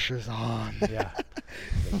 The pressure's on. Yeah.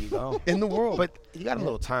 There you go. In the world. But you got a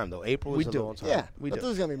little time, though. April We is a do. little time. Yeah, We but do.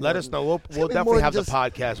 there's gonna be Let more us than- know. We'll it's gonna be definitely more have than the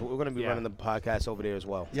podcast. We're going to be Yeah. running the podcast over there as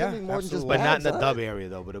well. It's gonna be more than just But not in the bags, Dub area,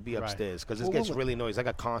 though. But it'll be Right. upstairs because it Well, gets we'll- really noisy. I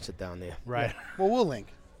got a concert down there. Right. Well, we'll link.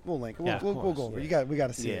 We'll link. Yeah, We'll of go course, over. yeah. We got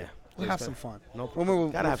to see Yeah. it. We'll have some fun. No When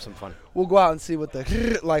problem. Gotta have some fun. We'll go out and see what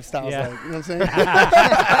the lifestyle's Yeah. like. You know what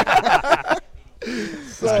I'm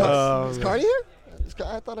saying? Is Cardi here?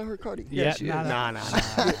 I thought I heard Cardi. Yeah. she is.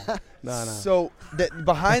 Nah. So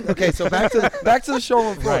behind, okay, so back to the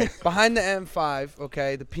showroom floor. Behind the M5,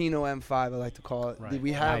 okay, the Pinot M5, I like to call it. Right.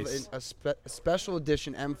 We have Nice. a special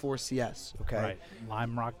edition M4 CS, okay, Right.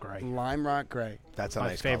 Lime Rock Gray. Lime rock gray, That's a My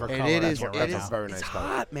nice favorite color. and color. it is That's That's what a very nice it's color.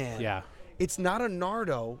 hot, man. Yeah. It's not a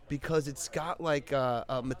Nardo because it's got like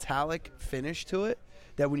a metallic finish to it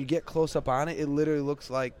that when you get close up on it, it literally looks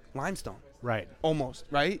like limestone, Right. almost,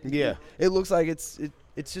 right? Yeah. It looks like it's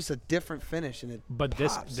just a different finish, and it But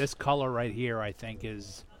pops. this color right here, I think,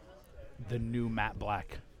 is the new matte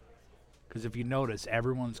black. Because if you notice,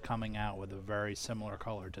 everyone's coming out with a very similar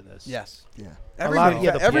color to this. Yes. Yeah. Every, a lot of,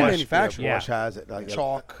 every Porsche, manufacturer. Yeah. Porsche has it. Like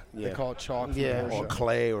Chalk. Yeah. They call it chalk. Yeah, for or Porsche.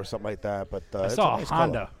 clay or something like that. But I it's saw a a nice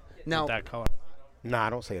Honda color. Now- with that color. Nah,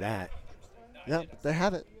 don't say that. Yeah, they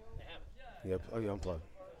have it. Yep. Oh, you unplugged.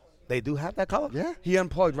 They do have that color? Yeah. He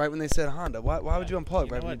unplugged right when they said Honda. Why would you unplug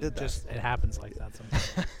right when you did that? Just it happens like that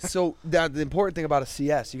sometimes. So the important thing about a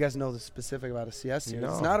CS, you guys know the specific about a CS series.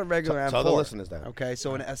 No. It's not a regular M4. Tell the listeners that. Okay,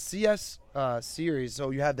 so in a CS series,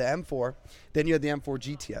 so you have the M4, then you had the M4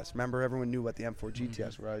 GTS. Remember, everyone knew what the M4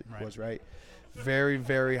 GTS was, right? Very,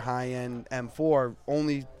 very high-end M4.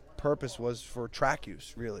 Only purpose was for track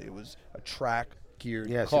use, really. It was a track-geared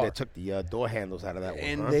Yeah, car. see, they took the door handles out of that one.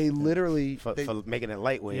 and huh? they literally... for they- making it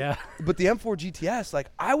lightweight. Yeah. But the M4 GTS, like,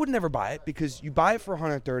 I would never buy it because you buy it for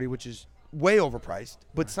 $130, which is way overpriced.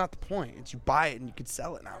 But it's not the point. It's you buy it and you could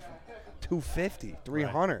sell it now for $250,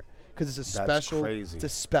 $300. Because because it's a That's special. crazy. It's a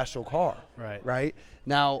special car. Right. Right.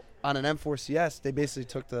 Now on an M4 CS, they basically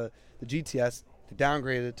took the GTS, they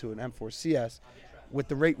downgraded it to an M4 CS with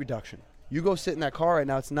the rate reduction. You go sit in that car right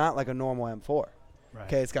now, it's not like a normal M4. Right.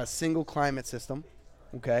 Okay, it's got single climate system.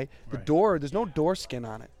 Okay, the Right. door, there's no door skin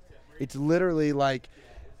on it. It's literally like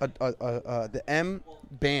the M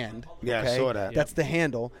band. Yeah, I okay? saw that. That's the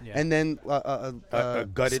handle, Yeah. and then A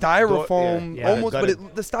gutted styrofoam, door, yeah. almost. Yeah, But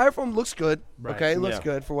gutted. the styrofoam looks good. Right. Okay, it looks Yeah.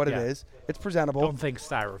 good for what Yeah. it is. It's presentable. Don't think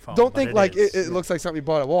styrofoam. Don't but think it like is. it looks like something you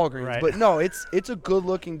bought at Walgreens. Right. But no, it's a good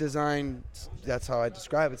looking design. That's how I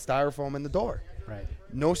describe it. Styrofoam in the door. Right.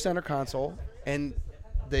 No center console, and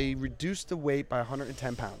they reduced the weight by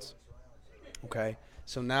 110 pounds. Okay,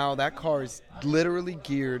 so now that car is literally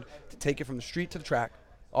geared to take it from the street to the track,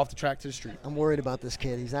 off the track to the street. I'm worried about this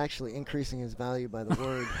kid. He's actually increasing his value by the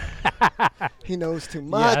word. He knows too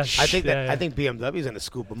much. I think Yeah, yeah. I think BMW's gonna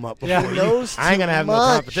scoop him up. Yeah. before He you- knows I ain't gonna too have no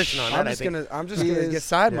much. competition on that. I'm I just think. gonna He get is-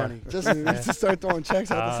 side yeah. money. Just, Just start throwing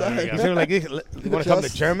checks out the there you side. You feel like you want to come to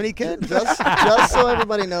Just- Germany, kid? just so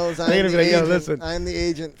everybody knows, I'm They're the, gonna be like, yo, agent, listen. I'm the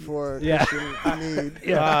agent for Yeah. Christian Meade.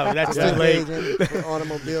 Ah, that's I'm too the late. agent for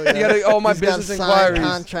Automobilia. You gotta- all my He's got business signed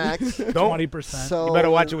inquiries. contracts. Don't. 20%. So You better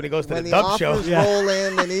watch it when he goes to when the the dub show. offers Yeah. roll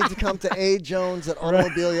in, they need to come to A. Jones at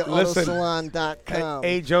AutomobiliaAutosalon.com.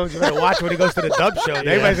 Hey, Jones, you better watch when he goes to the dub show.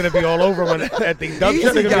 Everybody's gonna be all over him at the dub Easy,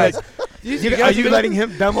 show. They're gonna guys. be like, Easy, are guys. you letting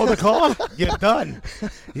him demo the car? You're done.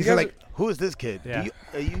 He's guys like, who is this kid? Yeah.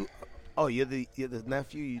 Are you? Oh, you're the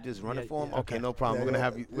nephew. You just running Yeah, for him? yeah, Okay, okay. no problem. Yeah, We're gonna yeah.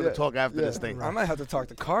 have you. We're gonna talk after Yeah. this thing. I might have to talk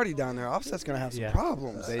to Cardi down there. Offset's gonna have some Yeah.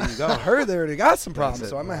 problems. There you go. I heard they already got some problems, it.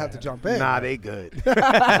 so I might have to jump in. Nah, they good.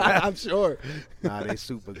 I'm sure. Nah, they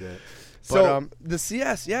super good. So the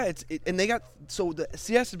CS, yeah, and they got the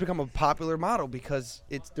CS has become a popular model because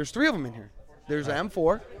there's 3 of them in here. There's an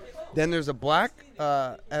M4, then there's a black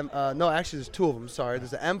no, actually there's 2 of them. Sorry,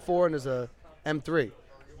 there's an M4 and there's a M3.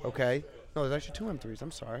 Okay, no, there's actually 2 M3s.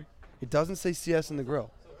 I'm sorry, it doesn't say CS in the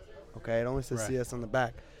grill. Okay, it only says Right. CS on the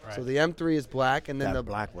back. Right. So the M3 is black, and then that the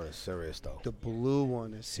black one is serious though. the blue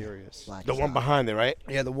one is serious. Black The is one out. behind it, right?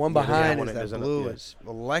 Yeah, the one Yeah, there's behind one is there's that another- blue yeah. is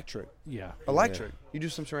electric. Yeah. Electric. You do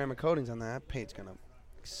some ceramic coatings on that paint's gonna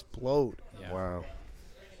explode. Yeah. Wow.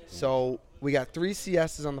 So we got 3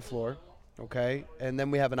 CSs on the floor, okay, and then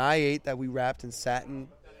we have an i8 that we wrapped in satin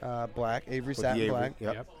black, Avery With the satin Avery, black.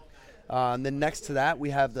 Yep. And then next to that we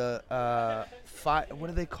have the what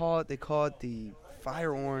do they call it? They call it the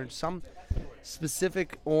fire orange, some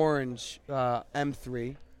specific orange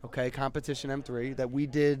M3. Okay, competition M3 that we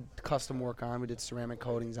did custom work on. We did ceramic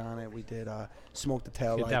coatings on it. We did smoke the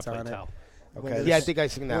tail You can lights on definitely it. tell. Okay. Windows- Yeah, I think I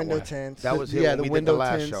seen that window one. tints. That was The- here yeah, when the we did window the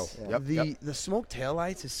last tints. show. Yeah. Yep. The yep. the smoke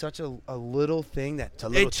taillights is such a little thing that It's a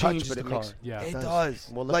little it touch, changes but the it car. makes- Yeah. It does. does.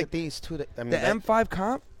 Well, look like at these two. I mean, the that- M5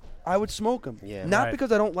 Comp, I would smoke them. Yeah. Not Right.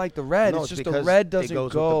 because I don't like the red. No, it's just the because red it doesn't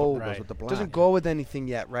goes go. With the, Right. goes with the black. Doesn't go with anything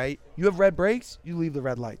yet, right? You have red brakes, you leave the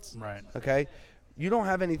red lights. Right. Okay. You don't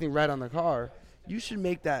have anything red on the car. You should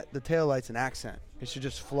make the taillights an accent. It should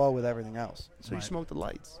just flow with everything else. So you Right. smoke the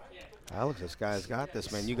lights. Alex, this guy's got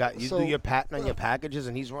this, man. You So- do your patent on your packages,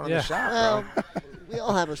 and he's running Yeah. the shop, Well, bro. we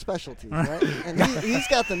all have our specialties, right? And he's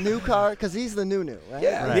got the new car because he's the new, right?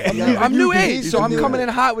 Yeah. Right. I'm, Yeah. new, I'm new age, He's so the I'm new coming age.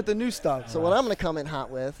 in hot with the new stuff. So what I'm going to come in hot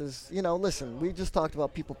with is, listen, we just talked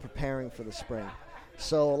about people preparing for the spring.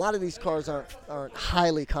 So a lot of these cars aren't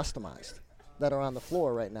highly customized that are on the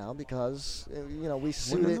floor right now because, we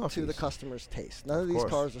suit it enough to the these. customer's taste. None of Of these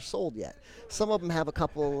course. cars are sold yet. Some of them have a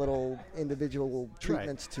couple of little individual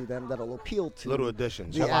treatments to them that'll appeal to Little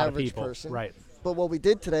additions. the A lot of average people. person. Right. But what we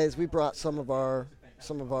did today is we brought some of our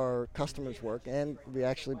customers' work, and we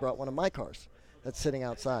actually brought one of my cars that's sitting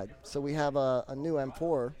outside. So we have a new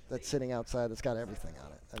M4 that's sitting outside that's got everything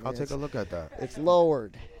on it. I mean, I'll take a look at that. It's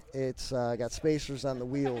lowered. It's got spacers on the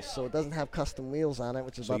wheels, so it doesn't have custom wheels on it,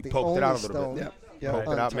 which is So about you the poked only it out a little bit. stone. Yep.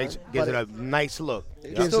 Poke it out, gives But it a nice look.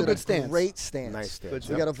 It's Gives still it good a stance. great stance. Nice stance.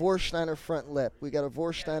 We got a Vorsteiner front lip. We got a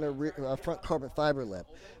Vorsteiner front carbon fiber lip.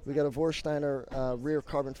 We got a Vorsteiner rear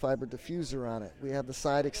carbon fiber diffuser on it. We have the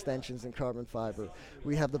side extensions in carbon fiber.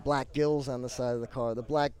 We have the black gills on the side of the car. The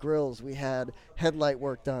black grills. We had headlight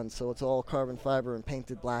work done, so it's all carbon fiber and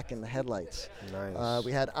painted black in the headlights. Nice.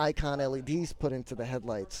 We had Icon LEDs put into the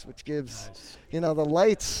headlights, which gives, the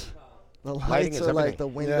lights The Lighting lights is are like everything. the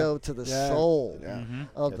window to the soul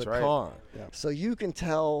of That's the right. car. Yeah. So you can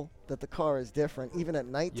tell that the car is different even at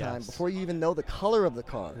nighttime Yes. before you even know the color of the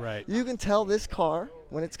car. Right. You can tell this car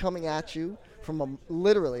when it's coming at you from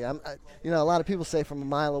literally. A lot of people say from a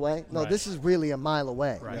mile away. No, Right. this is really a mile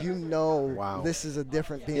away. Right. You know Wow. this is a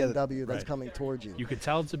different BMW that's Right. coming towards you. You could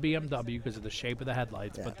tell it's a BMW because of the shape of the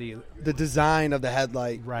headlights, but the The design of the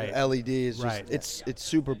headlight, Right. LED is just Right. it's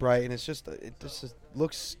super bright, and it just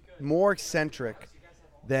looks more eccentric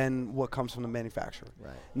than what comes from the manufacturer.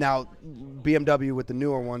 Right. Now, BMW with the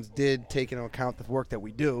newer ones did take into account the work that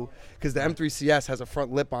we do, because the M3 CS has a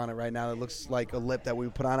front lip on it right now that looks like a lip that we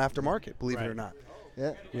would put on aftermarket, believe it or Right. not.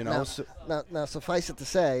 Yeah. You know, Now, so- now, suffice it to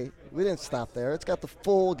say, we didn't stop there. It's got the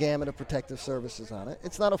full gamut of protective services on it.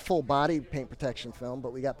 It's not a full body paint protection film,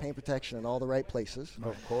 but we got paint protection in all the right places.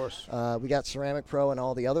 Of course. We got Ceramic Pro in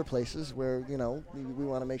all the other places where, we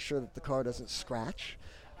want to make sure that the car doesn't scratch.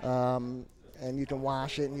 And you can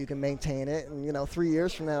wash it and you can maintain it. And, 3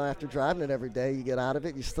 years from now, after driving it every day, you get out of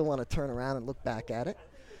it, you still want to turn around and look back at it.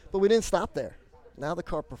 But we didn't stop there. Now the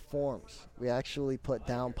car performs. We actually put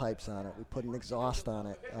downpipes on it. We put an exhaust on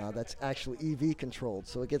it that's actually EV controlled.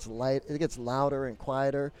 So it gets louder and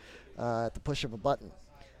quieter at the push of a button.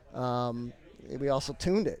 We also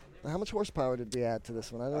tuned it. How much horsepower did we add to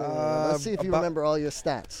this one? I don't know. Let's see if you remember all your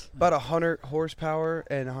stats. about 100 horsepower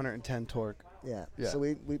and 110 torque. Yeah. Yeah. So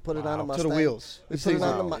we put it on a To Mustang. the wheels. We This put it thing's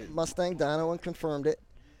on the out. Mustang dyno and confirmed it.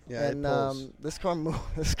 Yeah, it and pulls. this car moves.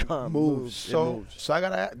 This car Moves. So I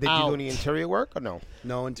gotta ask, did you do any Out. interior work or no?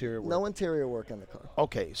 No interior work. No interior work on the car.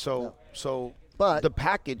 Okay, so But the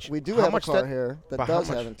package. We do how have a much car here that but how does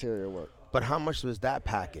much- have interior work. But how much was that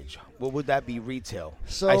package? What would that be retail?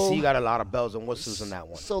 So- I see you got a lot of bells and whistles in that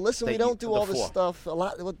one. So listen, That we don't you- do all the this four. stuff.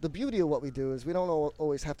 The beauty of what we do is we don't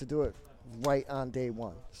always have to do it right on day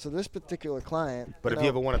one. So this particular client. But if you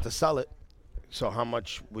ever wanted to sell it, so how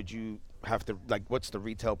much would you have to, what's the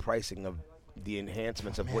retail pricing of the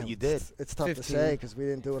enhancements of what you did? It's tough to 15 say because we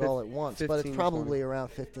didn't do it all at once, but it's 15 to probably 20. around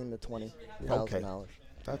 $15,000 to $20,000. Okay.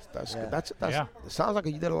 That's Yeah. good. That's Yeah. It sounds like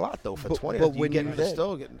you did a lot though for But- 20. but you when getting you the did.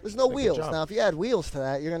 still getting There's no a good wheels. job. Now, if you add wheels to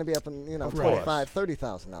that, you're going to be up in course. $25,000,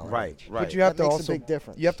 $30,000. Right, range. right. But you have That to makes also a big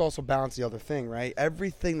difference. You have to also balance the other thing, right?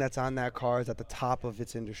 Everything that's on that car is at the top of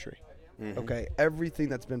its industry. Mm-hmm. Okay, everything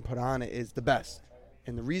that's been put on it is the best,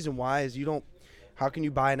 and the reason why is how can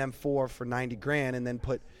you buy an M4 for 90 grand and then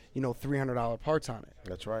put $300 parts on it?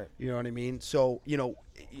 That's right. You know what I mean? So,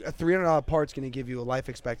 a $300 part's going to give you a life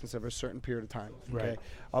expectancy of a certain period of time. Okay? Right.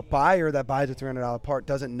 A buyer that buys a $300 part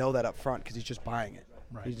doesn't know that up front because he's just buying it.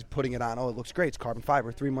 Right. He's just putting it on. Oh, it looks great. It's carbon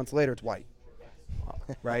fiber. 3 months later, it's white.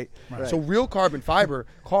 Right? Right. So real carbon fiber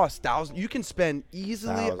costs thousands. You can spend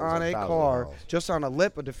easily Thousands on and a thousands of car, dollars. just on a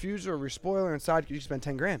lip, a diffuser, a respoiler inside, you can spend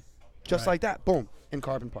 10 grand. Just Right. like that. Boom. In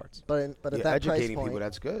carbon parts. But at You're that price educating point, people.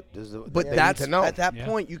 That's good. But they that's need to know. at that Yeah.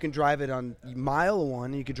 point you can drive it on mile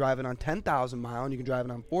one, you can drive it on 10,000 mile, and you can drive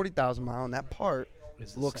it on 40,000 mile, and that part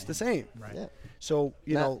It's the looks the same. Right. yeah. So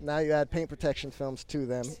Now you add paint protection films to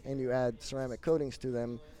them, and you add ceramic coatings to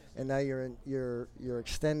them, and now you're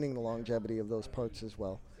extending the longevity of those parts as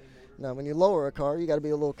well. Now, when you lower a car, you got to be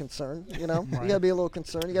a little concerned. You got to be a little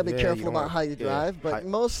concerned. You got to be Yeah, you careful don't about want- how you yeah. drive. But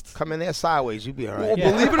most, Come in there sideways, you be all right. Well,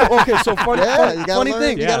 believe it or not, okay, so funny, yeah, funny, you got funny to learn.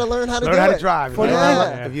 thing. You got to learn how to Learn do how it. to drive. Funny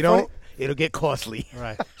thing. If you don't, it'll get costly.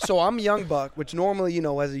 Right. So I'm a young buck, which normally,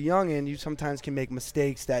 as a youngin', you sometimes can make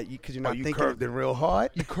mistakes that because you're not You thinking. curved it real hard.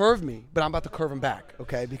 You curved me, but I'm about to curve him back,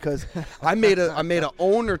 okay? Because I made a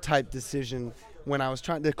owner type decision when I was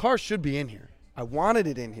trying. The car should be in here. I wanted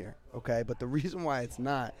it in here, okay? But the reason why it's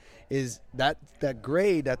not is that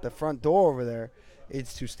grade at the front door over there,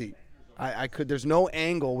 it's too steep. I could. There's no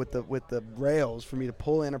angle with the rails for me to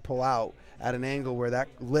pull in or pull out at an angle where that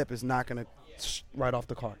lip is not going to right off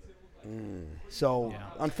the car. So Yeah.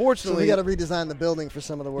 So unfortunately, we got to redesign the building for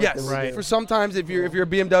some of the work. yes. that we Right. do. For sometimes, if you're a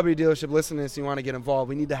BMW dealership listening to this, and you want to get involved,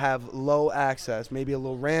 we need to have low access, maybe a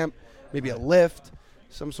little ramp, maybe a lift,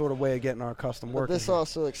 some sort of way of getting our custom But working. this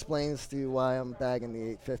also explains to you why I'm bagging the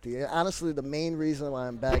 850. Honestly, the main reason why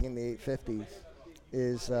I'm bagging the 850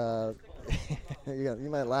 is, you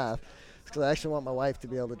might laugh, because I actually want my wife to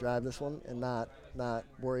be able to drive this one and not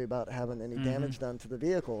worry about having any damage done to the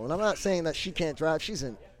vehicle. And I'm not saying that she can't drive. She's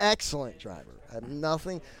an excellent driver. I have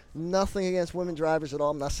nothing against women drivers at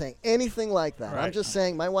all. I'm not saying anything like that. I'm Right. just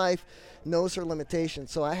saying my wife knows her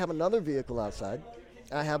limitations. So I have another vehicle outside.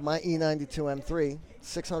 I have my E92 M3,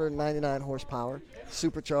 699 horsepower,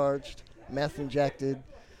 supercharged, meth injected,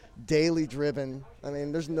 daily driven. I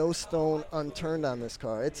mean, there's no stone unturned on this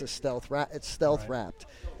car. It's a stealth wrapped.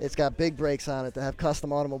 It's got big brakes on it that have custom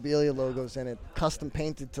Automobilia logos in it, custom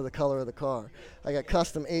painted to the color of the car. I got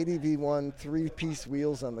custom ADV1 3-piece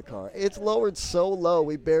wheels on the car. It's lowered so low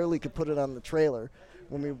we barely could put it on the trailer.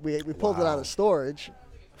 When we pulled it out of storage.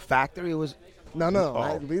 Factory was. No.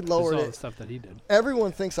 We This is lowered all the it. stuff that he did.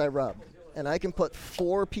 Everyone thinks I rub, and I can put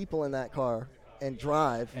 4 people in that car and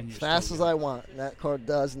drive And as you're fast still as good. I want. And that car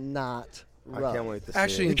does not rub. I can't wait to see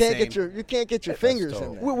Actually, You it. can't Insane. get your fingers dope.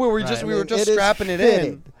 in there. We were Right. just I we were mean, just it is strapping it fitted.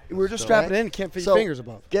 in. We were just strapping it in. Can't fit your So, fingers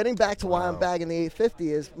above. Getting back to why I'm Wow. bagging the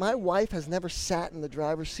 850 is my wife has never sat in the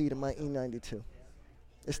driver's seat of my E92.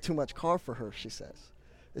 It's too much car for her, she says.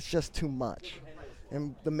 It's just too much.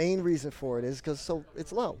 And the main reason for it is because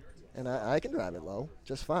it's low. And I can drive it low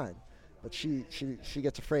just fine. But she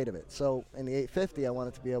gets afraid of it. So in the 850, I want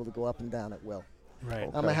it to be able to go up and down at will. Right.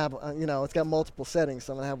 I'm going to have, it's got multiple settings,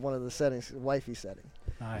 so I'm going to have one of the settings, wifey setting.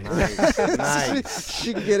 Nice. Nice.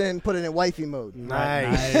 She can get in and put it in wifey mode.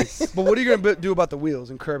 Nice. But what are you going to do about the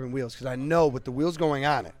wheels and curb and wheels? Because I know with the wheels going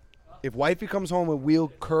on it, if wifey comes home with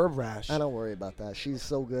wheel curb rash, I don't worry about that. She's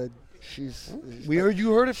so good.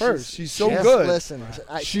 You heard it first. She's so just good. Listen,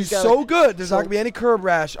 She's got so good. There's not so- going to be any curb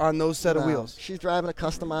rash on those set of No, wheels. She's driving a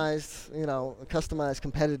customized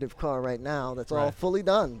competitive car right now. That's all Right. fully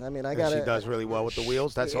done. I mean, I got And she it. does really well with the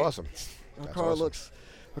wheels. That's awesome. Her That's car awesome. looks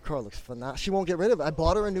phenomenal. She won't get rid of it. I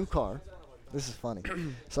bought her a new car. This is funny.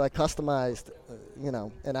 So I customized,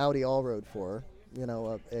 an Audi Allroad for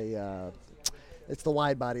her. It's the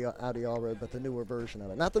wide body Audi Allroad, but the newer version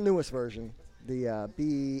of it. Not the newest version. The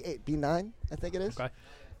B9, I think it is. Okay.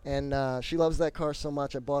 And she loves that car so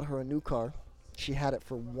much. I bought her a new car. She had it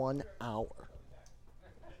for 1 hour.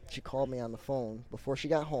 She called me on the phone before she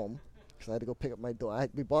got home because I had to go pick up my daughter.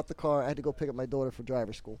 We bought the car. I had to go pick up my daughter for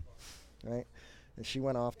driver's school, right? And she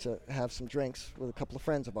went off to have some drinks with a couple of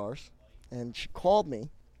friends of ours. And she called me,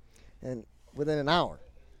 and within an hour,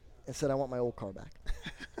 and said, I want my old car back.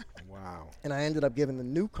 Wow. And I ended up giving the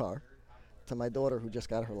new car to my daughter who just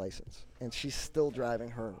got her license. And she's still driving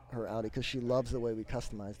her Audi because she loves the way we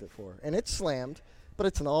customized it for her. And it's slammed, but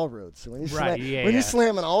it's an all-road. So when you, you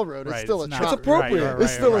slam an all-road, Right, it's still a not- truck. It's appropriate. Right,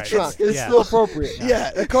 It's still a right. truck. It's Yeah. still appropriate.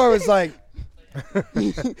 Yeah, the car was like,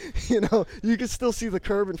 You can still see the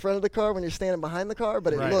curb in front of the car when you're standing behind the car,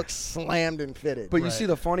 but it Right. looks slammed and fitted. but you Right. see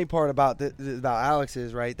the funny part about about Alex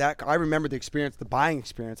is, right, that I remember the experience, the buying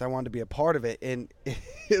experience. I wanted to be a part of it, and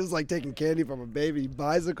it was like taking candy from a baby. He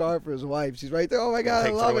buys a car for his wife. She's right there. Oh my God, I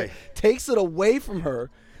Takes it love away. it. Takes it away from her.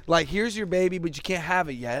 Like, here's your baby, but you can't have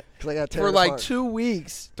it yet. 'Cause I gotta tear For it like apart. 2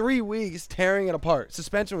 weeks, 3 weeks, tearing it apart.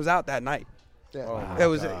 Suspension was out that night. Yeah. Oh, That my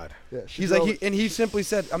was it. God. Yeah, she He's like, drove- and he simply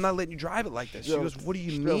said, "I'm not letting you drive it like this." She drove- goes, "What do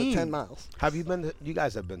you she drove it mean?" 10 miles. Have you been? You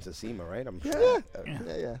guys have been to SEMA, right? I'm Yeah. sure.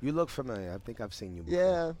 Yeah. You look familiar. I think I've seen you before.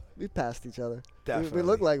 Yeah, we passed each other. Definitely. We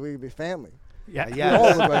look like we could be family. Yeah. Yeah. We all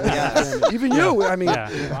look like Yes. that. Even you. I mean,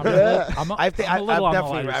 Yeah. I'm a I think I'm a little I've on the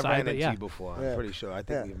definitely lighter I've side, ran but into yeah. you before. Yeah. I'm pretty sure. I think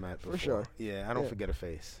Yeah, we've met for before. sure. Yeah, I don't Yeah. forget a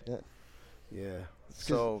face. Yeah. Yeah.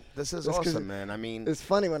 So this is it's 'cause awesome, man. I mean, It's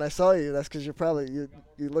funny when I saw you. That's because you're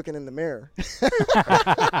looking in the mirror.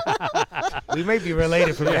 we may be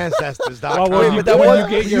related from ancestors. Well, Wait, when you, but that when was- you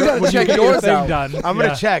get you your, gotta when check you get your yours thing out. done, I'm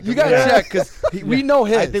gonna check. you gotta Yeah. check because we know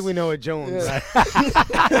his. I think we know it, Jones. Yeah.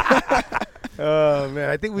 Oh man,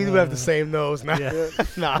 I think we do have the same nose now. Yeah.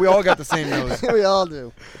 Nah. We all got the same nose. We all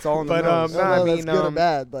do. It's all in the But, nose. I don't know I if that's mean, good or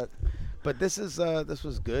bad, but But this was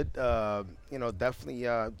good. Definitely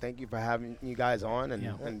thank you for having you guys on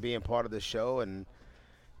and being part of the show, and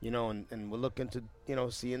and we're looking to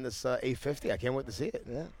seeing this 850. I can't wait to see it.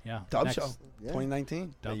 yeah, Yeah. Dub Next Show, Yeah.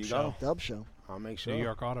 2019. There Dub you show. go. Dub show. I'll make sure. New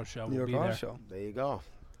York Auto Show. New will York be Auto there. Show. There you go.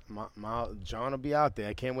 John will be out there.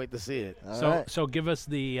 I can't wait to see it. All So right. give us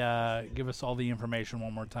all the information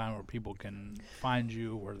one more time where people can find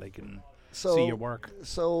you, where they can see your work.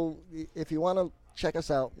 So if you want to check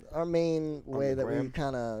us out, our main way the that we gram?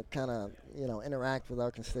 kind of interact with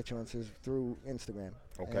our constituents is through Instagram.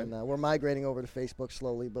 Okay. And we're migrating over to Facebook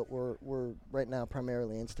slowly, but we're right now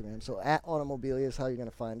primarily Instagram. So at Automobilia is how you're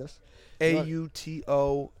going to find us.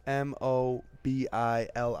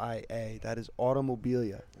 AUTOMOBILIA. That is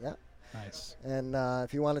Automobilia. Yeah. Nice. And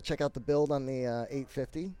if you want to check out the build on the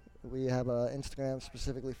 850, we have an Instagram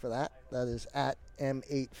specifically for that. That is at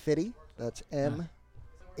M8Fitty. That's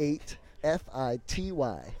M8FITY.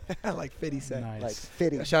 Like 50 Cent. Nice. Like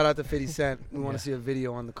Fitty. Shout out to 50 Cent. We want Yeah. to see a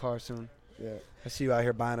video on the car soon. Yeah. I see you out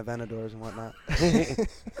here buying Aventadors and whatnot.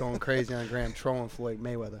 Going crazy on Graham, trolling Floyd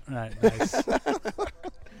Mayweather. Right, nice.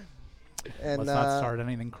 And Let's not start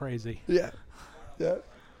anything crazy. Yeah. Yeah.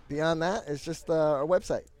 beyond that, it's just our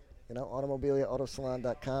website.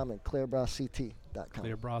 automobiliaautosalon.com and clearbrowct.com.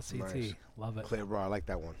 Clearbra CT. Nice. Love it. Clear Bra, I like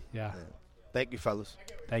that one. Yeah. Thank you, fellas.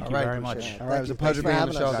 Thank All you right, very appreciate much. All right, it was a pleasure being on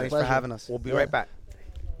the show. Thanks for having us. We'll be right back.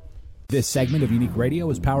 This segment of Unique Radio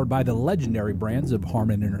is powered by the legendary brands of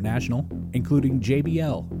Harman International, including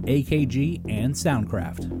JBL, AKG, and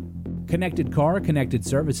Soundcraft. Connected car, connected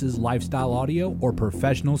services, lifestyle audio, or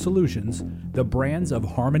professional solutions, the brands of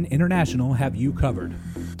Harman International have you covered.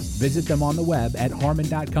 Visit them on the web at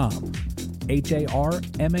harman.com.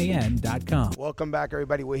 HARMAN.com. Welcome back,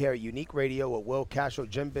 everybody. We're here at Unique Radio with Will Castro,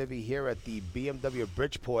 Jim Bibby here at the BMW of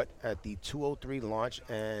Bridgeport at the 203 launch,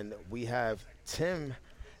 and we have Tim,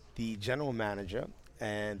 the general manager,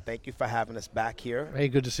 and thank you for having us back here. Hey,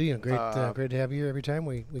 good to see you. Great to have you here every time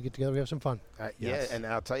we get together. We have some fun. Yeah, and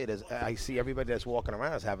I'll tell you this, I see everybody that's walking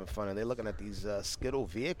around is having fun, and they're looking at these Skittle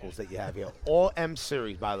vehicles that you have here. All M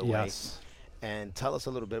Series, by the way. And tell us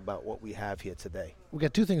a little bit about what we have here today. We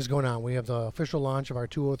got two things going on. We have the official launch of our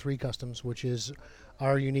 203 Customs, which is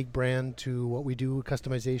our unique brand to what we do,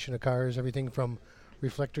 customization of cars, everything from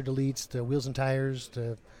reflector deletes to wheels and tires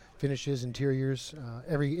to finishes, interiors.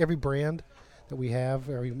 Every brand that we have,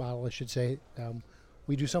 every model I should say,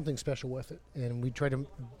 we do something special with it. And we try to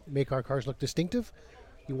make our cars look distinctive.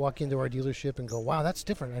 You walk into our dealership and go, wow, that's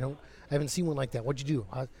different. I haven't seen one like that. What'd you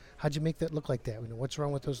do? How'd you make that look like that? What's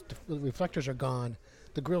wrong with those? The reflectors are gone.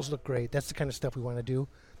 The grills look great. That's the kind of stuff we want to do.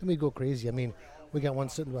 Then we go crazy. I mean, we got one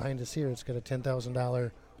sitting behind us here. It's got a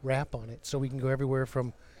 $10,000 wrap on it. So we can go everywhere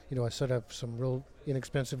from, I set up some real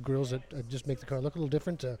inexpensive grills that just make the car look a little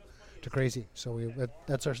different to crazy. So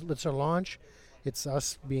that's our launch. It's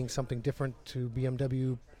us being something different to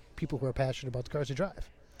BMW people who are passionate about the cars they drive.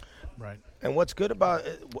 Right. And what's good about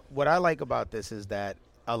what I like about this is that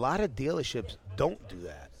a lot of dealerships don't do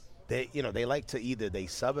that. They like to either they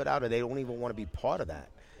sub it out or they don't even want to be part of that.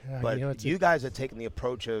 Yeah, but you guys are taking the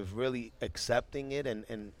approach of really accepting it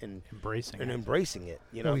and embracing it.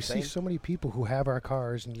 We see so many people who have our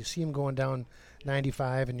cars, and you see them going down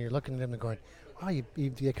 95, and you're looking at them and going, "Oh, you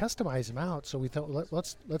customize them out." So we thought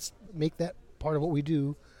let's make that part of what we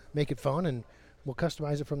do, make it fun, and we'll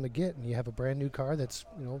customize it from the get. And you have a brand new car that's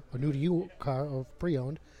a new to you car or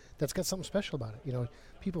pre-owned that's got something special about it.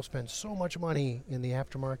 People spend so much money in the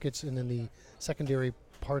aftermarkets and in the secondary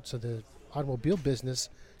parts of the automobile business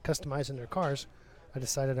customizing their cars. I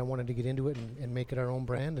decided I wanted to get into it and make it our own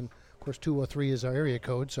brand. And of course 203 is our area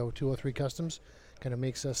code, so 203 Customs kind of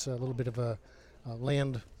makes us a little bit of a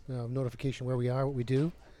land notification where we are, what we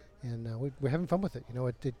do, and we're having fun with it.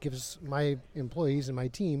 It gives my employees and my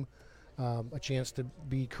team a chance to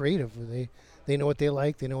be creative. They know what they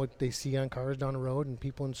like, they know what they see on cars down the road and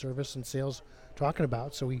people in service and sales talking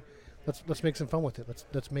about. So let's make some fun with it.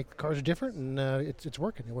 Let's make the cars different, and it's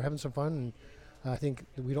working. We're having some fun, and I think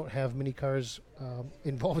that we don't have many cars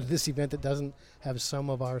involved in this event that doesn't have some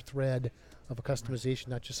of our thread of a customization,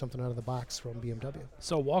 not just something out of the box from BMW.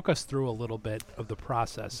 So walk us through a little bit of the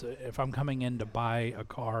process. If I'm coming in to buy a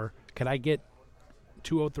car, can I get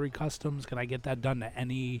 203 Customs? Can I get that done to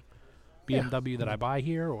any BMW that I buy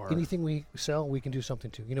here? Or anything we sell, we can do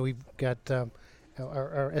something to. We've got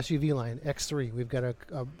our SUV line, X3. We've got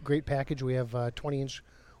a great package. We have a 20-inch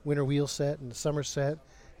winter wheel set and a summer set,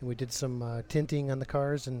 and we did some tinting on the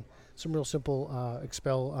cars and some real simple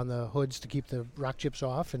expel on the hoods to keep the rock chips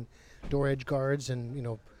off, and door edge guards, and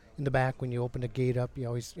in the back when you open the gate up, you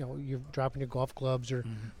always you're dropping your golf clubs or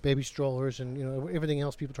baby strollers and everything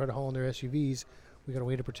else people try to haul in their SUVs. We got a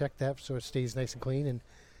way to protect that so it stays nice and clean, and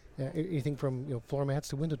anything from floor mats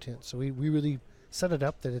to window tints. So we really set it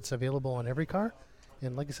up that it's available on every car,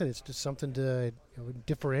 and like I said, it's just something to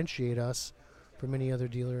differentiate us from any other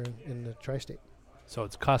dealer in the tri-state. So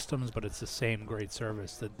it's Customs, but it's the same great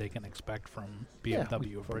service that they can expect from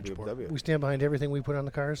BMW of Bridgeport. BMW. We stand behind everything we put on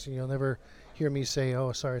the cars. You'll never hear me say,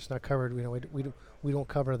 "Oh, sorry, it's not covered." We don't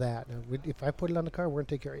cover that. If I put it on the car, we're gonna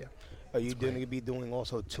take care of you. Are you going to be doing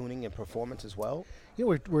also tuning and performance as well?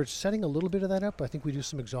 We're setting a little bit of that up. I think we do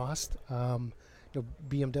some exhaust.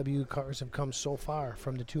 BMW cars have come so far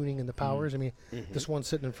from the tuning and the powers. I mean, this one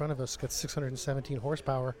sitting in front of us got 617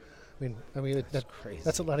 horsepower. I mean that's crazy.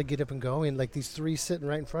 That's a lot of get up and go. And like these three sitting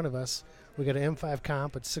right in front of us, we got an M5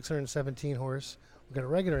 Comp at 617 horse. We got a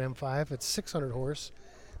regular M5 at 600 horse.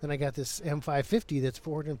 Then I got this M550 that's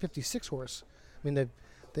 456 horse. I mean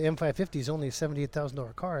the M550 is only a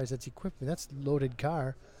 $78,000 car as its equipment. That's a loaded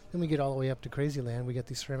car. Then we get all the way up to Crazyland. We got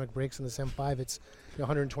these ceramic brakes in this M5. It's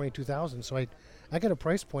 $122,000. So I got a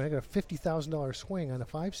price point. I got a $50,000 swing on a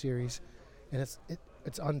 5 Series, and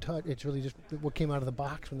it's untouched. It's really just what came out of the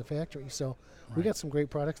box from the factory. So we got some great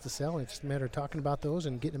products to sell, and it's just a matter of talking about those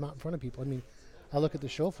and getting them out in front of people. I mean, I look at the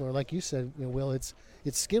show floor, like you said, Will, it's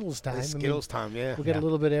Skittles time. It's Skittles time, yeah. We get a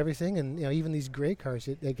little bit of everything, and even these gray cars.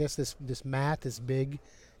 I guess this matte is big.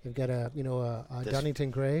 You've got a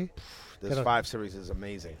Dunnington gray. This 5 Series is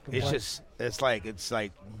amazing. It's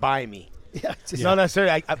like buy me. Yeah, it's not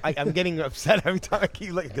necessarily. I'm getting upset every time I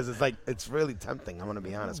keep looking because it's really tempting. I'm gonna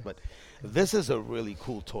be honest, but this is a really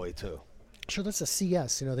cool toy too. Sure, that's a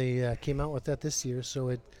CS. They came out with that this year,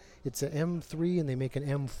 so it's an M3 and they make an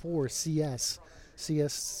M4 CS.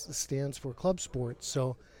 CS stands for Club Sport.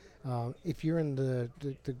 So if you're in the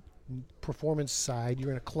performance side,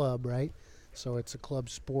 you're in a club, right? So it's a club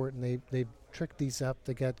sport, and they tricked these up.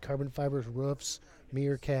 They got carbon fiber roofs,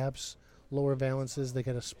 mirror caps, lower valances. They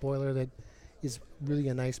got a spoiler that is really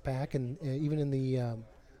a nice pack, and even in the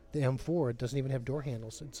M4, it doesn't even have door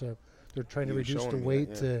handles. They're trying to reduce the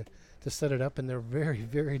weight to set it up, and they're very,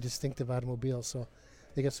 very distinctive automobiles. So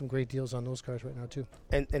they got some great deals on those cars right now too.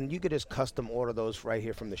 And you could just custom order those right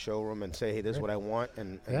here from the showroom and say, hey, this is what I want.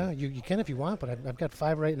 And yeah, you can if you want, but I've got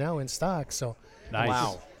 5 right now in stock. So nice.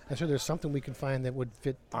 Wow. I'm sure there's something we can find that would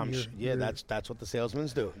fit. That's what the salesmen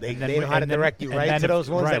do. They know how to direct you right to those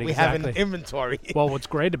ones that we have in inventory. Well, what's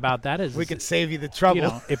great about that is we could save you the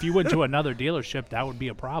trouble. If you went to another dealership, that would be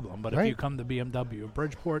a problem. But if you come to BMW of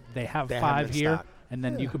Bridgeport, they have 5 here, stock. And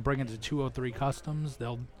then you could bring it to 203 Customs.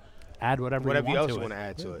 They'll add whatever you else want to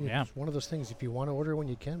add to it. Yeah, it's one of those things. If you want to order when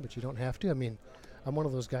you can, but you don't have to. I mean, I'm one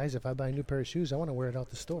of those guys. If I buy a new pair of shoes, I want to wear it out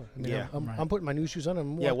the store. I mean, I'm putting my new shoes on.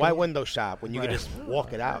 And why window shop when you can just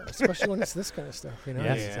walk it out? Especially when it's this kind of stuff.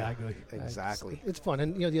 Yes, exactly. It's fun,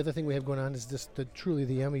 and the other thing we have going on is truly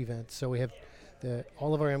the M event. So we have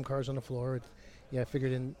all of our M cars on the floor. I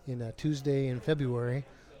figured in Tuesday in February,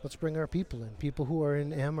 let's bring our people in. People who are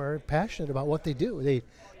in M are passionate about what they do.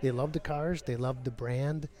 They love the cars. They love the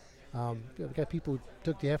brand. We've got people who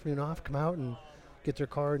took the afternoon off, come out and get their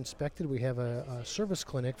car inspected. We have a service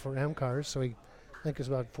clinic for M cars, so I think there's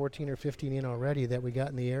about 14 or 15 in already that we got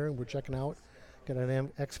in the air, and we're checking out. Got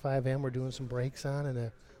an X5M we're doing some brakes on, and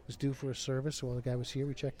it was due for a service. So while the guy was here,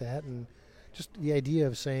 we checked that, and just the idea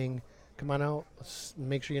of saying, come on out, let's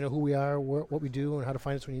make sure you know who we are, what we do, and how to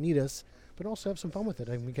find us when you need us, but also have some fun with it.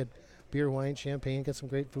 I mean, we get beer, wine, champagne, got some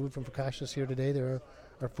great food from Fakashas here today. They're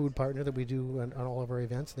our food partner that we do on all of our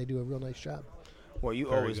events, and they do a real nice job. Well,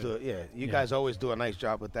 you always do it. Yeah, you guys always do a nice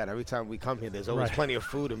job with that. Every time we come here, there's always plenty of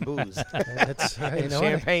food and booze and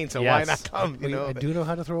champagne. So why not come? I do know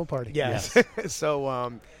how to throw a party. Yes.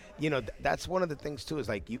 So, that's one of the things too. Is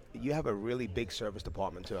like you have a really big service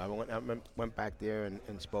department too. I went back there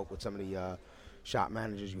and spoke with some of the shop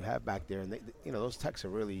managers you have back there, and those techs are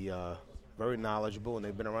really very knowledgeable, and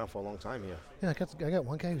they've been around for a long time here. Yeah, I got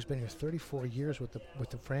one guy who's been here 34 years with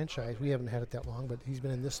the franchise. We haven't had it that long, but he's been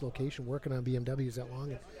in this location working on BMWs that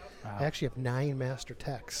long. And I actually have 9 master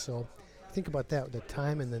techs. So think about that, the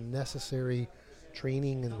time and the necessary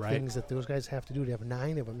training and things that those guys have to do to have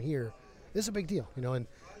 9 of them here. This is a big deal, and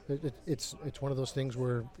it's one of those things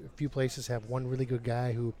where a few places have one really good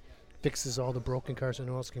guy who fixes all the broken cars that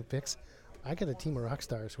no one else can fix. I got a team of rock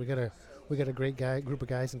stars. We got a great group of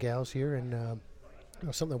guys and gals here, and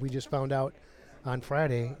something that we just found out on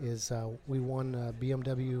Friday is we won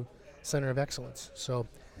BMW Center of Excellence. So,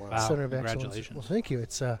 Center of Excellence. Well, thank you.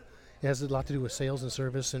 It has a lot to do with sales and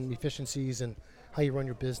service and efficiencies and how you run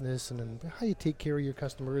your business and how you take care of your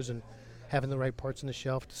customers and having the right parts on the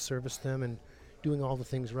shelf to service them and doing all the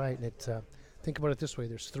things right. And think about it this way: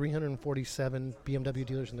 there's 347 BMW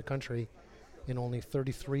dealers in the country, and only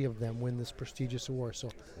 33 of them win this prestigious award. So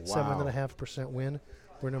 7.5% win.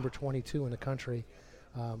 We're number 22 in the country.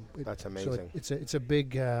 That's amazing. So it's a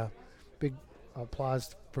big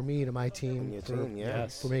applause for me to my team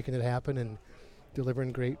for making it happen and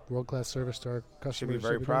delivering great world-class service to our customers. Should be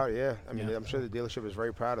very proud, I mean, I'm sure the dealership is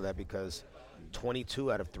very proud of that because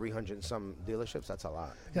 22 out of 300 and some dealerships, that's a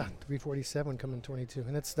lot. Yeah, 347 coming 22.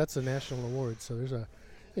 And that's a national award. So there's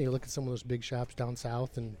you look at some of those big shops down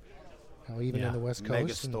south and even in the West Coast.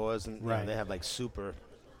 Mega stores, and they have like super,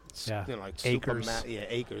 like acres.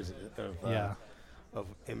 Acres of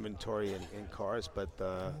inventory in cars. But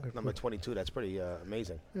number 22, that's pretty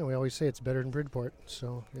amazing. Yeah, we always say it's better than Bridgeport,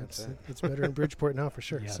 so it's better than Bridgeport now for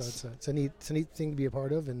sure. Yes. So it's a neat thing to be a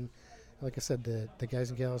part of, and like I said, the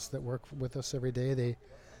guys and gals that work with us every day,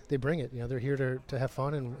 they bring it. They're here to have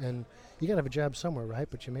fun, and you got to have a job somewhere, right?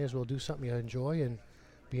 But you may as well do something you enjoy and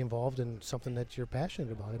be involved in something that you're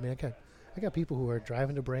passionate about. I mean, I got people who are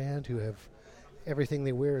driving the brand, who have everything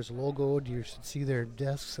they wear is logoed. You should see their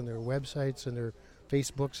desks and their websites and their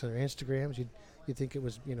Facebooks and their Instagrams. You'd think it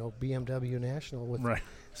was BMW National with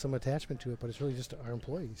some attachment to it, but it's really just our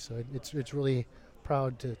employees. So it's really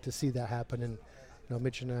proud to see that happen. And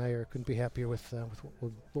Mitch and I couldn't be happier with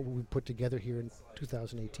what we put together here in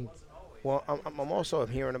 2018. Well, I'm also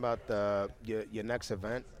hearing about your next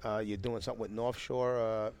event. You're doing something with North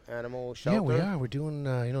Shore Animal Shelter. Yeah, we are. We're doing,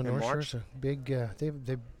 North March? Shore's a big,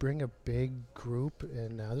 they bring a big group,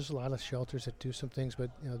 and there's a lot of shelters that do some things,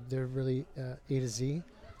 but they're really A to Z,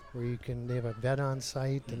 where they have a vet on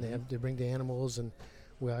site, and they bring the animals, and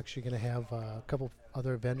we're actually going to have a couple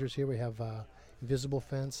other vendors here. We have Invisible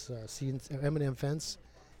Fence, M&M Fence,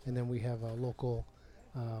 and then we have a local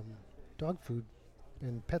dog food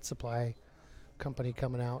and pet supply company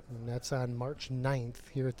coming out, and that's on March 9th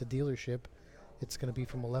here at the dealership. It's going to be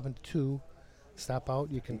from 11 to 2. Stop out.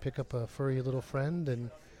 You can pick up a furry little friend, and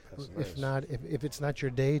if it's not your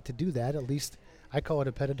day to do that, at least I call it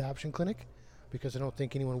a pet adoption clinic, because I don't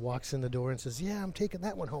think anyone walks in the door and says, yeah, I'm taking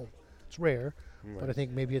that one home. It's rare, but I think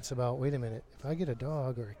maybe it's about, wait a minute, if I get a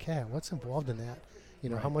dog or a cat, what's involved in that?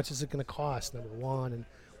 How much is it going to cost, number one, and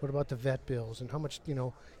what about the vet bills, and how much,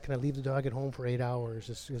 can I leave the dog at home for 8 hours?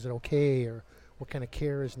 Is it okay, or what kind of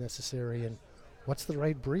care is necessary, and what's the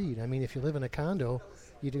right breed? I mean, if you live in a condo,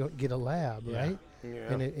 you don't get a lab, right?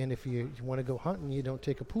 Yeah. And if you want to go hunting, you don't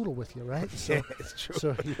take a poodle with you, right? So, it's true.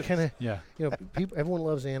 So you kind of, everyone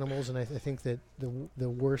loves animals, and I think that the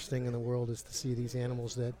worst thing in the world is to see these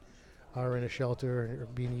animals that are in a shelter or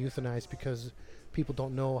being euthanized because people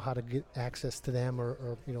don't know how to get access to them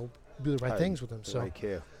or do the right things with them. So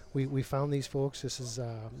we found these folks. This is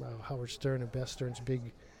Howard Stern and Beth Stern's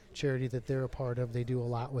big charity that they're a part of. They do a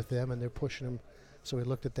lot with them, and they're pushing them. So we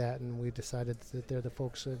looked at that, and we decided that they're the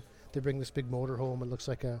folks that they bring this big motor home. It looks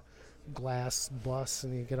like a glass bus,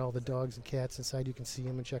 and you get all the dogs and cats inside. You can see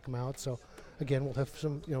them and check them out. So again, we'll have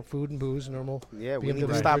some food and booze, normal. Yeah, we need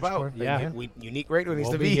to stop out. Yeah, Unique Radio needs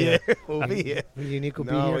to be here. We'll be here. Unique will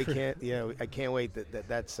be no, here. we can't. Yeah, I can't wait.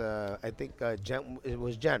 That's. I think Jen. It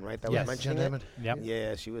was Jen, right? That yes, was mentioning Jen it. Yep.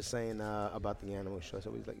 Yeah, she was saying about the animal show.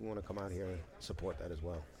 So we you want to come out here and support that as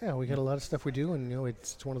well. Yeah, we got a lot of stuff we do, and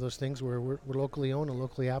it's one of those things where we're locally owned and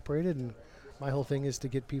locally operated, and my whole thing is to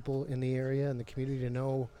get people in the area and the community to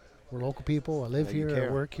know we're local people. I live here. I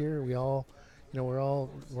work here. We all,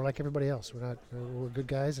 we're like everybody else. We're good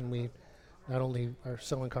guys, and we not only are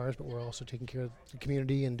selling cars, but we're also taking care of the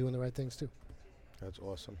community and doing the right things too. That's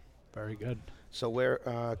awesome. Very good. So where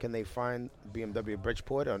can they find BMW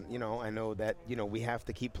Bridgeport? I know that we have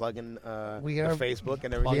to keep plugging the Facebook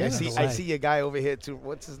and everything. Yeah. I see a guy over here too.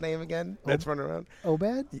 What's his name again? That's running around.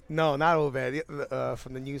 Obad? No, not Obad.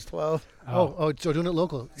 From the News 12. Oh, so doing it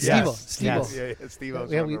local. Yes. Steve-O. Yeah, Steve-O's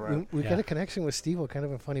Yeah, running around. we got a connection with Steve-O, kind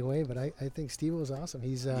of a funny way, but I think Steve-O's awesome.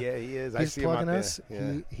 He's he is. I he's see him out plugging there. us.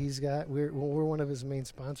 Yeah. We're one of his main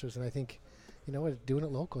sponsors, and I think doing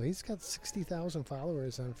it local. He's got 60,000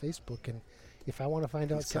 followers on Facebook, and if I want to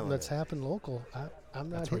find out something that's happened local,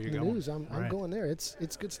 I'm not hitting the news. I'm going there.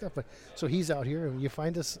 It's good stuff. But so he's out here, and you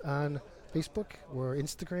find us on Facebook, we're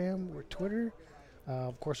Instagram, we're Twitter,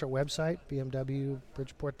 of course our website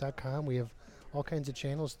bmwbridgeport.com. We have all kinds of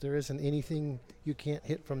channels. There isn't anything you can't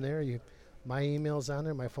hit from there. My email's on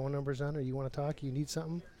there, my phone number's on there. You want to talk, you need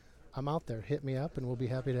something, I'm out there. Hit me up, and we'll be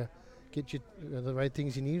happy to get you the right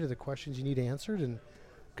things you need or the questions you need answered in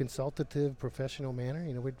consultative, professional manner.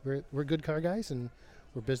 We're good car guys, and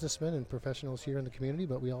we're businessmen and professionals here in the community,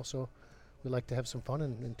 but we like to have some fun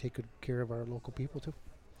and take good care of our local people too.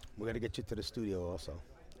 We're going to get you to the studio also.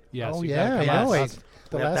 Yes. Oh, you yeah. gotta come I know. out.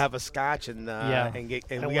 We have to have a scotch and we got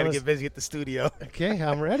to get busy at the studio. Okay,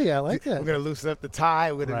 I'm ready. I like that. We're going to loosen up the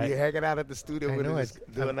tie. We're going to be hanging out at the studio. I We're know going to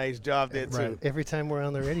do a nice job there, too. Every time we're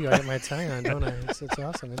on the radio, I get my tie on, don't I? It's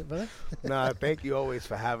awesome, isn't it, brother? No, thank you always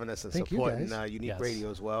for having us and supporting Unique Yes.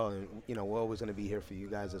 Radio as well. And, we're always going to be here for you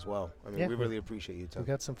guys as well. I mean, we really appreciate you, too. We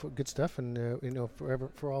got some good stuff, and,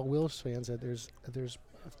 for all Wheels fans, there's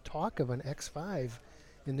talk of an X5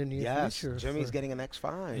 in the near future. Jimmy's getting an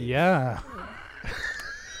X5. Yeah.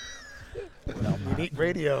 Unique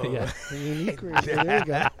Radio. Yeah. Unique Radio. There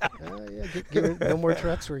you go. No more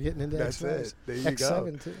trucks. We're getting into That's X5s. it. There you X7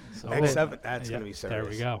 go. too. So X7. That's going to be serious. There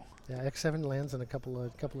we go. Yeah, X7 lands in a couple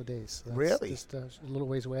of days. That's really? Just a little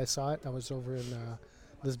ways away. I saw it. I was over in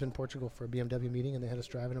Lisbon, Portugal for a BMW meeting, and they had us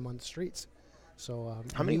driving them on the streets. So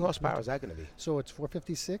how many horsepower is that going to be? So it's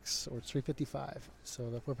 456 or it's 355. So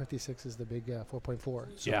the 456 is the big 4.4.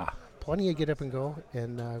 So plenty of get up and go,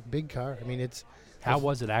 and big car. I mean, how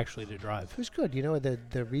was it actually to drive? It was good.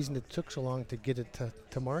 The reason it took so long to get it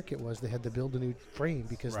to market was they had to build a new frame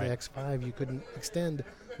because the X5 you couldn't extend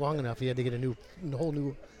long enough. You had to get a whole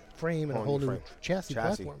new frame and a whole new chassis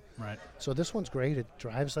platform. Right. So this one's great. It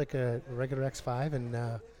drives like a regular X5, and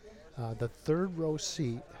the third row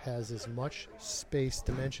seat has as much space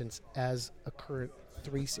dimensions as a current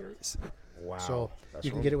 3 Series. Wow. So That's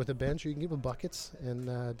you can room. get it with a bench, or you can get it with buckets, and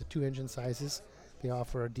the 2 engine sizes. They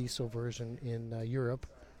offer a diesel version in Europe.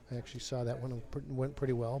 I actually saw that one went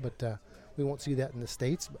pretty well, but we won't see that in the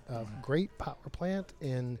States. Great power plant,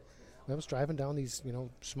 and I was driving down these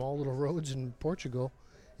small little roads in Portugal,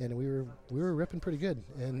 and we were ripping pretty good.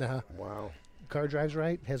 And wow. car drives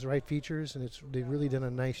right, has the right features, and they've really done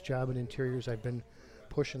a nice job in interiors. I've been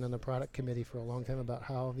pushing on the product committee for a long time about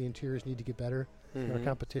how the interiors need to get better. Our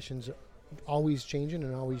competition's always changing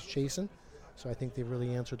and always chasing, so I think they've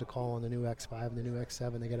really answered the call on the new X5 and the new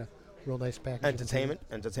X7. They got a real nice package.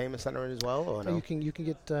 Entertainment center as well, or no? You can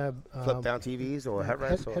get flip down TVs or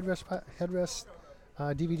headrests. Headrest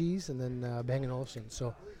DVDs, and then Bang & Olufsen.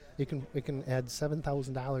 So it can add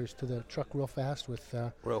 $7,000 to the truck real fast with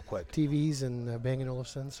real quick TVs and Bang &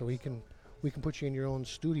 Olufsen. So we can put you in your own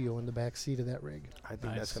studio in the back seat of that rig. I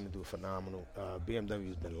think that's going to do phenomenal.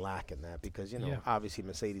 BMW's been lacking that because obviously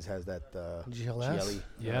Mercedes has that GLS.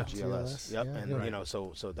 GLS. Yep, and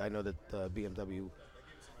so I know that BMW.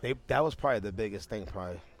 That was probably the biggest thing.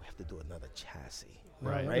 Probably we have to do another chassis.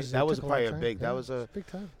 Right. That was probably a big. Yeah, That was a big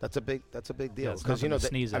time. That's a big deal because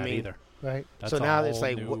sneeze at either. Right. That's so now it's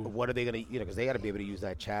like, new... what are they going to? Because they got to be able to use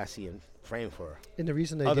that chassis and frame for. And the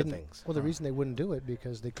reason they other didn't, things. Well, the reason they wouldn't do it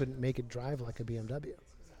because they couldn't make it drive like a BMW.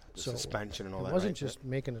 The suspension and all that. It wasn't just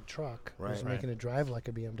making a truck. Right. It was making it drive like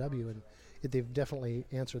a BMW, and they've definitely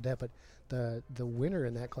answered that. But the winner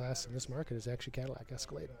in that class in this market is actually Cadillac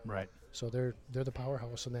Escalade. Right. So they're the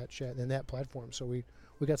powerhouse in that platform. So we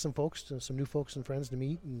got some folks, some new folks and friends to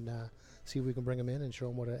meet and see if we can bring them in and show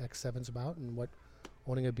them what an X7's about and what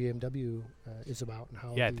owning a BMW is about and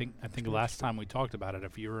how. Yeah, I think last time we talked about it.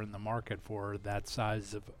 If you're in the market for that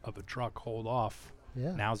size of a truck, hold off.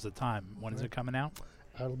 Yeah. Now's the time. When is it coming out?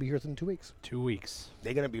 It'll be here within 2 weeks. 2 weeks.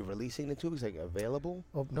 They're going to be releasing the 2 weeks, like available?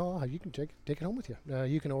 Oh, no, you can take it home with you.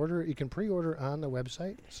 You can pre-order on the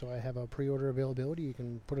website. So I have a pre-order availability. You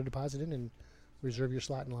can put a deposit in and reserve your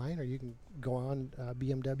slot in line, or you can go on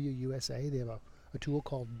BMW USA. They have a tool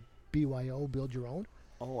called BYO, Build Your Own.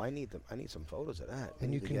 Oh, I need some photos of that.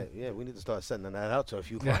 And we need to start sending that out to a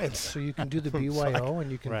few clients. So you can do the BYO,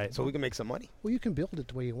 and you can so we can make some money. Well, you can build it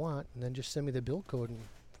the way you want, and then just send me the build code and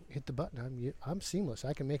hit the button. I'm seamless.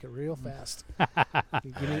 I can make it real fast.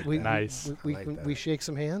 Nice. We shake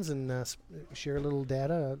some hands and share a little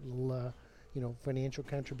data, a little financial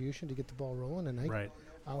contribution to get the ball rolling, and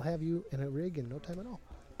I'll have you in a rig in no time at all.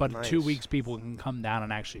 But in 2 weeks, people can come down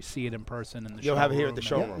and actually see it in person in the showroom. You'll have it here at the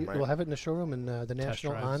showroom, right? We'll have it in the showroom, and the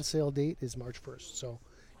national on-sale date is March 1st. So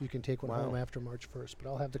you can take one home after March 1st. But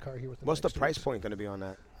I'll have the car here within. What's the price point going to be on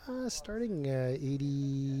that? Starting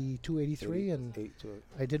 82, 83, and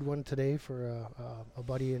I did one today for a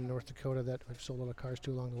buddy in North Dakota that I've sold a lot of cars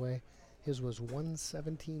to along the way. His was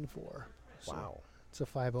 117.4. So wow. It's a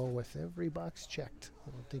 5.0 with every box checked.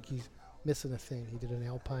 I don't think he's missing a thing. He did an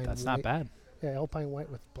Alpine. That's white. Not bad. Yeah, Alpine white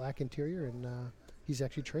with black interior, and he's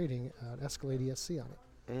actually trading an Escalade ESC on it.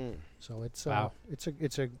 So it's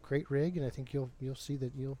it's a great rig, and I think you'll see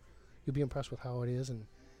that you'll be impressed with how it is, and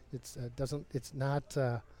it's not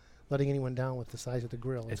letting anyone down with the size of the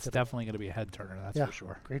grill. It's definitely going to be a head turner, that's for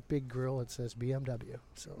sure. Great big grill. It says BMW.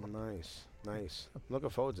 So Nice. Looking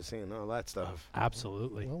forward to seeing all that stuff.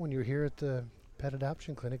 Absolutely. Well, when you're here at the Pet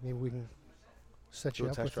Adoption Clinic, maybe we can set you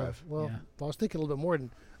up with drive. I was thinking a little bit more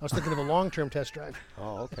than I was thinking of a long-term test drive.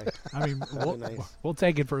 Oh, okay. I mean, we'll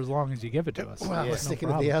take it for as long as you give it to us. Well, I was thinking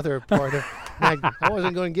of the other part of. I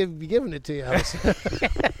wasn't going to be giving it to you.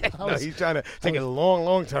 He's trying to take it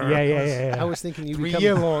long term. Yeah. I was thinking you'd be 3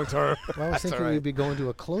 year long term. Well, I was thinking we'd be going to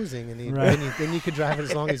a closing, and then you could drive it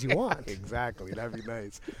as long as you want. Exactly, that'd be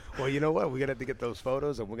nice. Well, you know what? We're gonna have to get those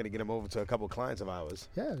photos, and we're gonna get them over to a couple clients of ours.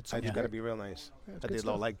 Yeah, it's gonna be real nice. I did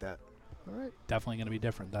like that. All right. Definitely going to be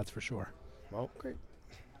different, that's for sure. Well, great.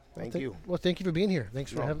 Thank you. Well, thank you for being here.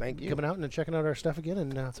 Thanks for coming out and checking out our stuff again.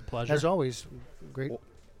 And it's a pleasure. As always, great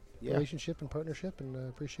relationship and partnership, and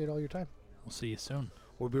appreciate all your time. We'll see you soon.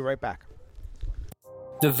 We'll be right back.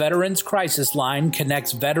 The Veterans Crisis Line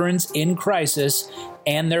connects veterans in crisis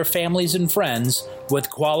and their families and friends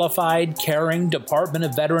with qualified, caring Department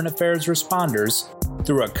of Veteran Affairs responders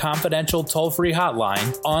through a confidential toll-free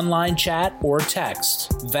hotline, online chat, or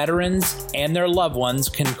text. Veterans and their loved ones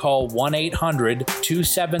can call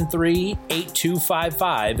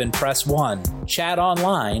 1-800-273-8255 and press 1. Chat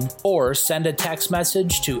online or send a text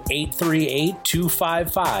message to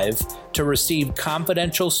 838-255 to receive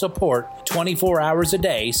confidential support 24 hours a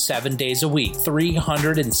day, 7 days a week,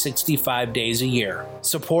 365 days a year.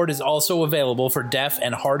 Support is also available for deaf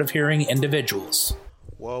and hard of hearing individuals.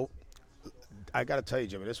 Well, I got to tell you,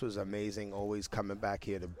 Jimmy, this was amazing. Always coming back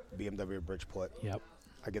here to BMW Bridgeport. Yep.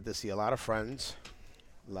 I get to see a lot of friends,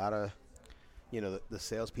 a lot of, the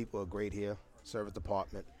salespeople are great here, service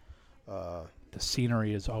department. The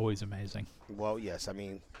scenery is always amazing. Well, yes, I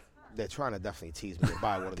mean, they're trying to definitely tease me to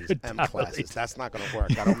buy one of these M classes. That's not going to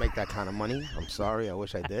work. I don't make that kind of money. I'm sorry. I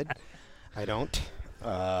wish I did. I don't.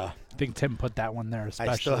 I think Tim put that one there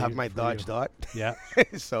especially. I still have my Dodge Dart. Yeah.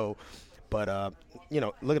 So, but,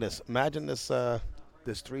 look at this. Imagine this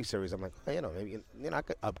 3 Series. I'm like, maybe I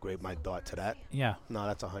could upgrade my Dart to that. Yeah. No,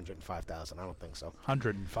 that's $105,000. I don't think so.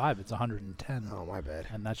 105. It's 110. Oh, my bad.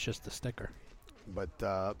 And that's just the sticker.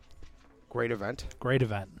 But great event. Great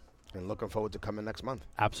event. And looking forward to coming next month.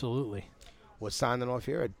 Absolutely. We're signing off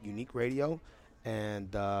here at Unique Radio.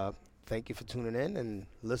 And thank you for tuning in and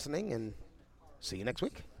listening. And see you next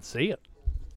week. See ya.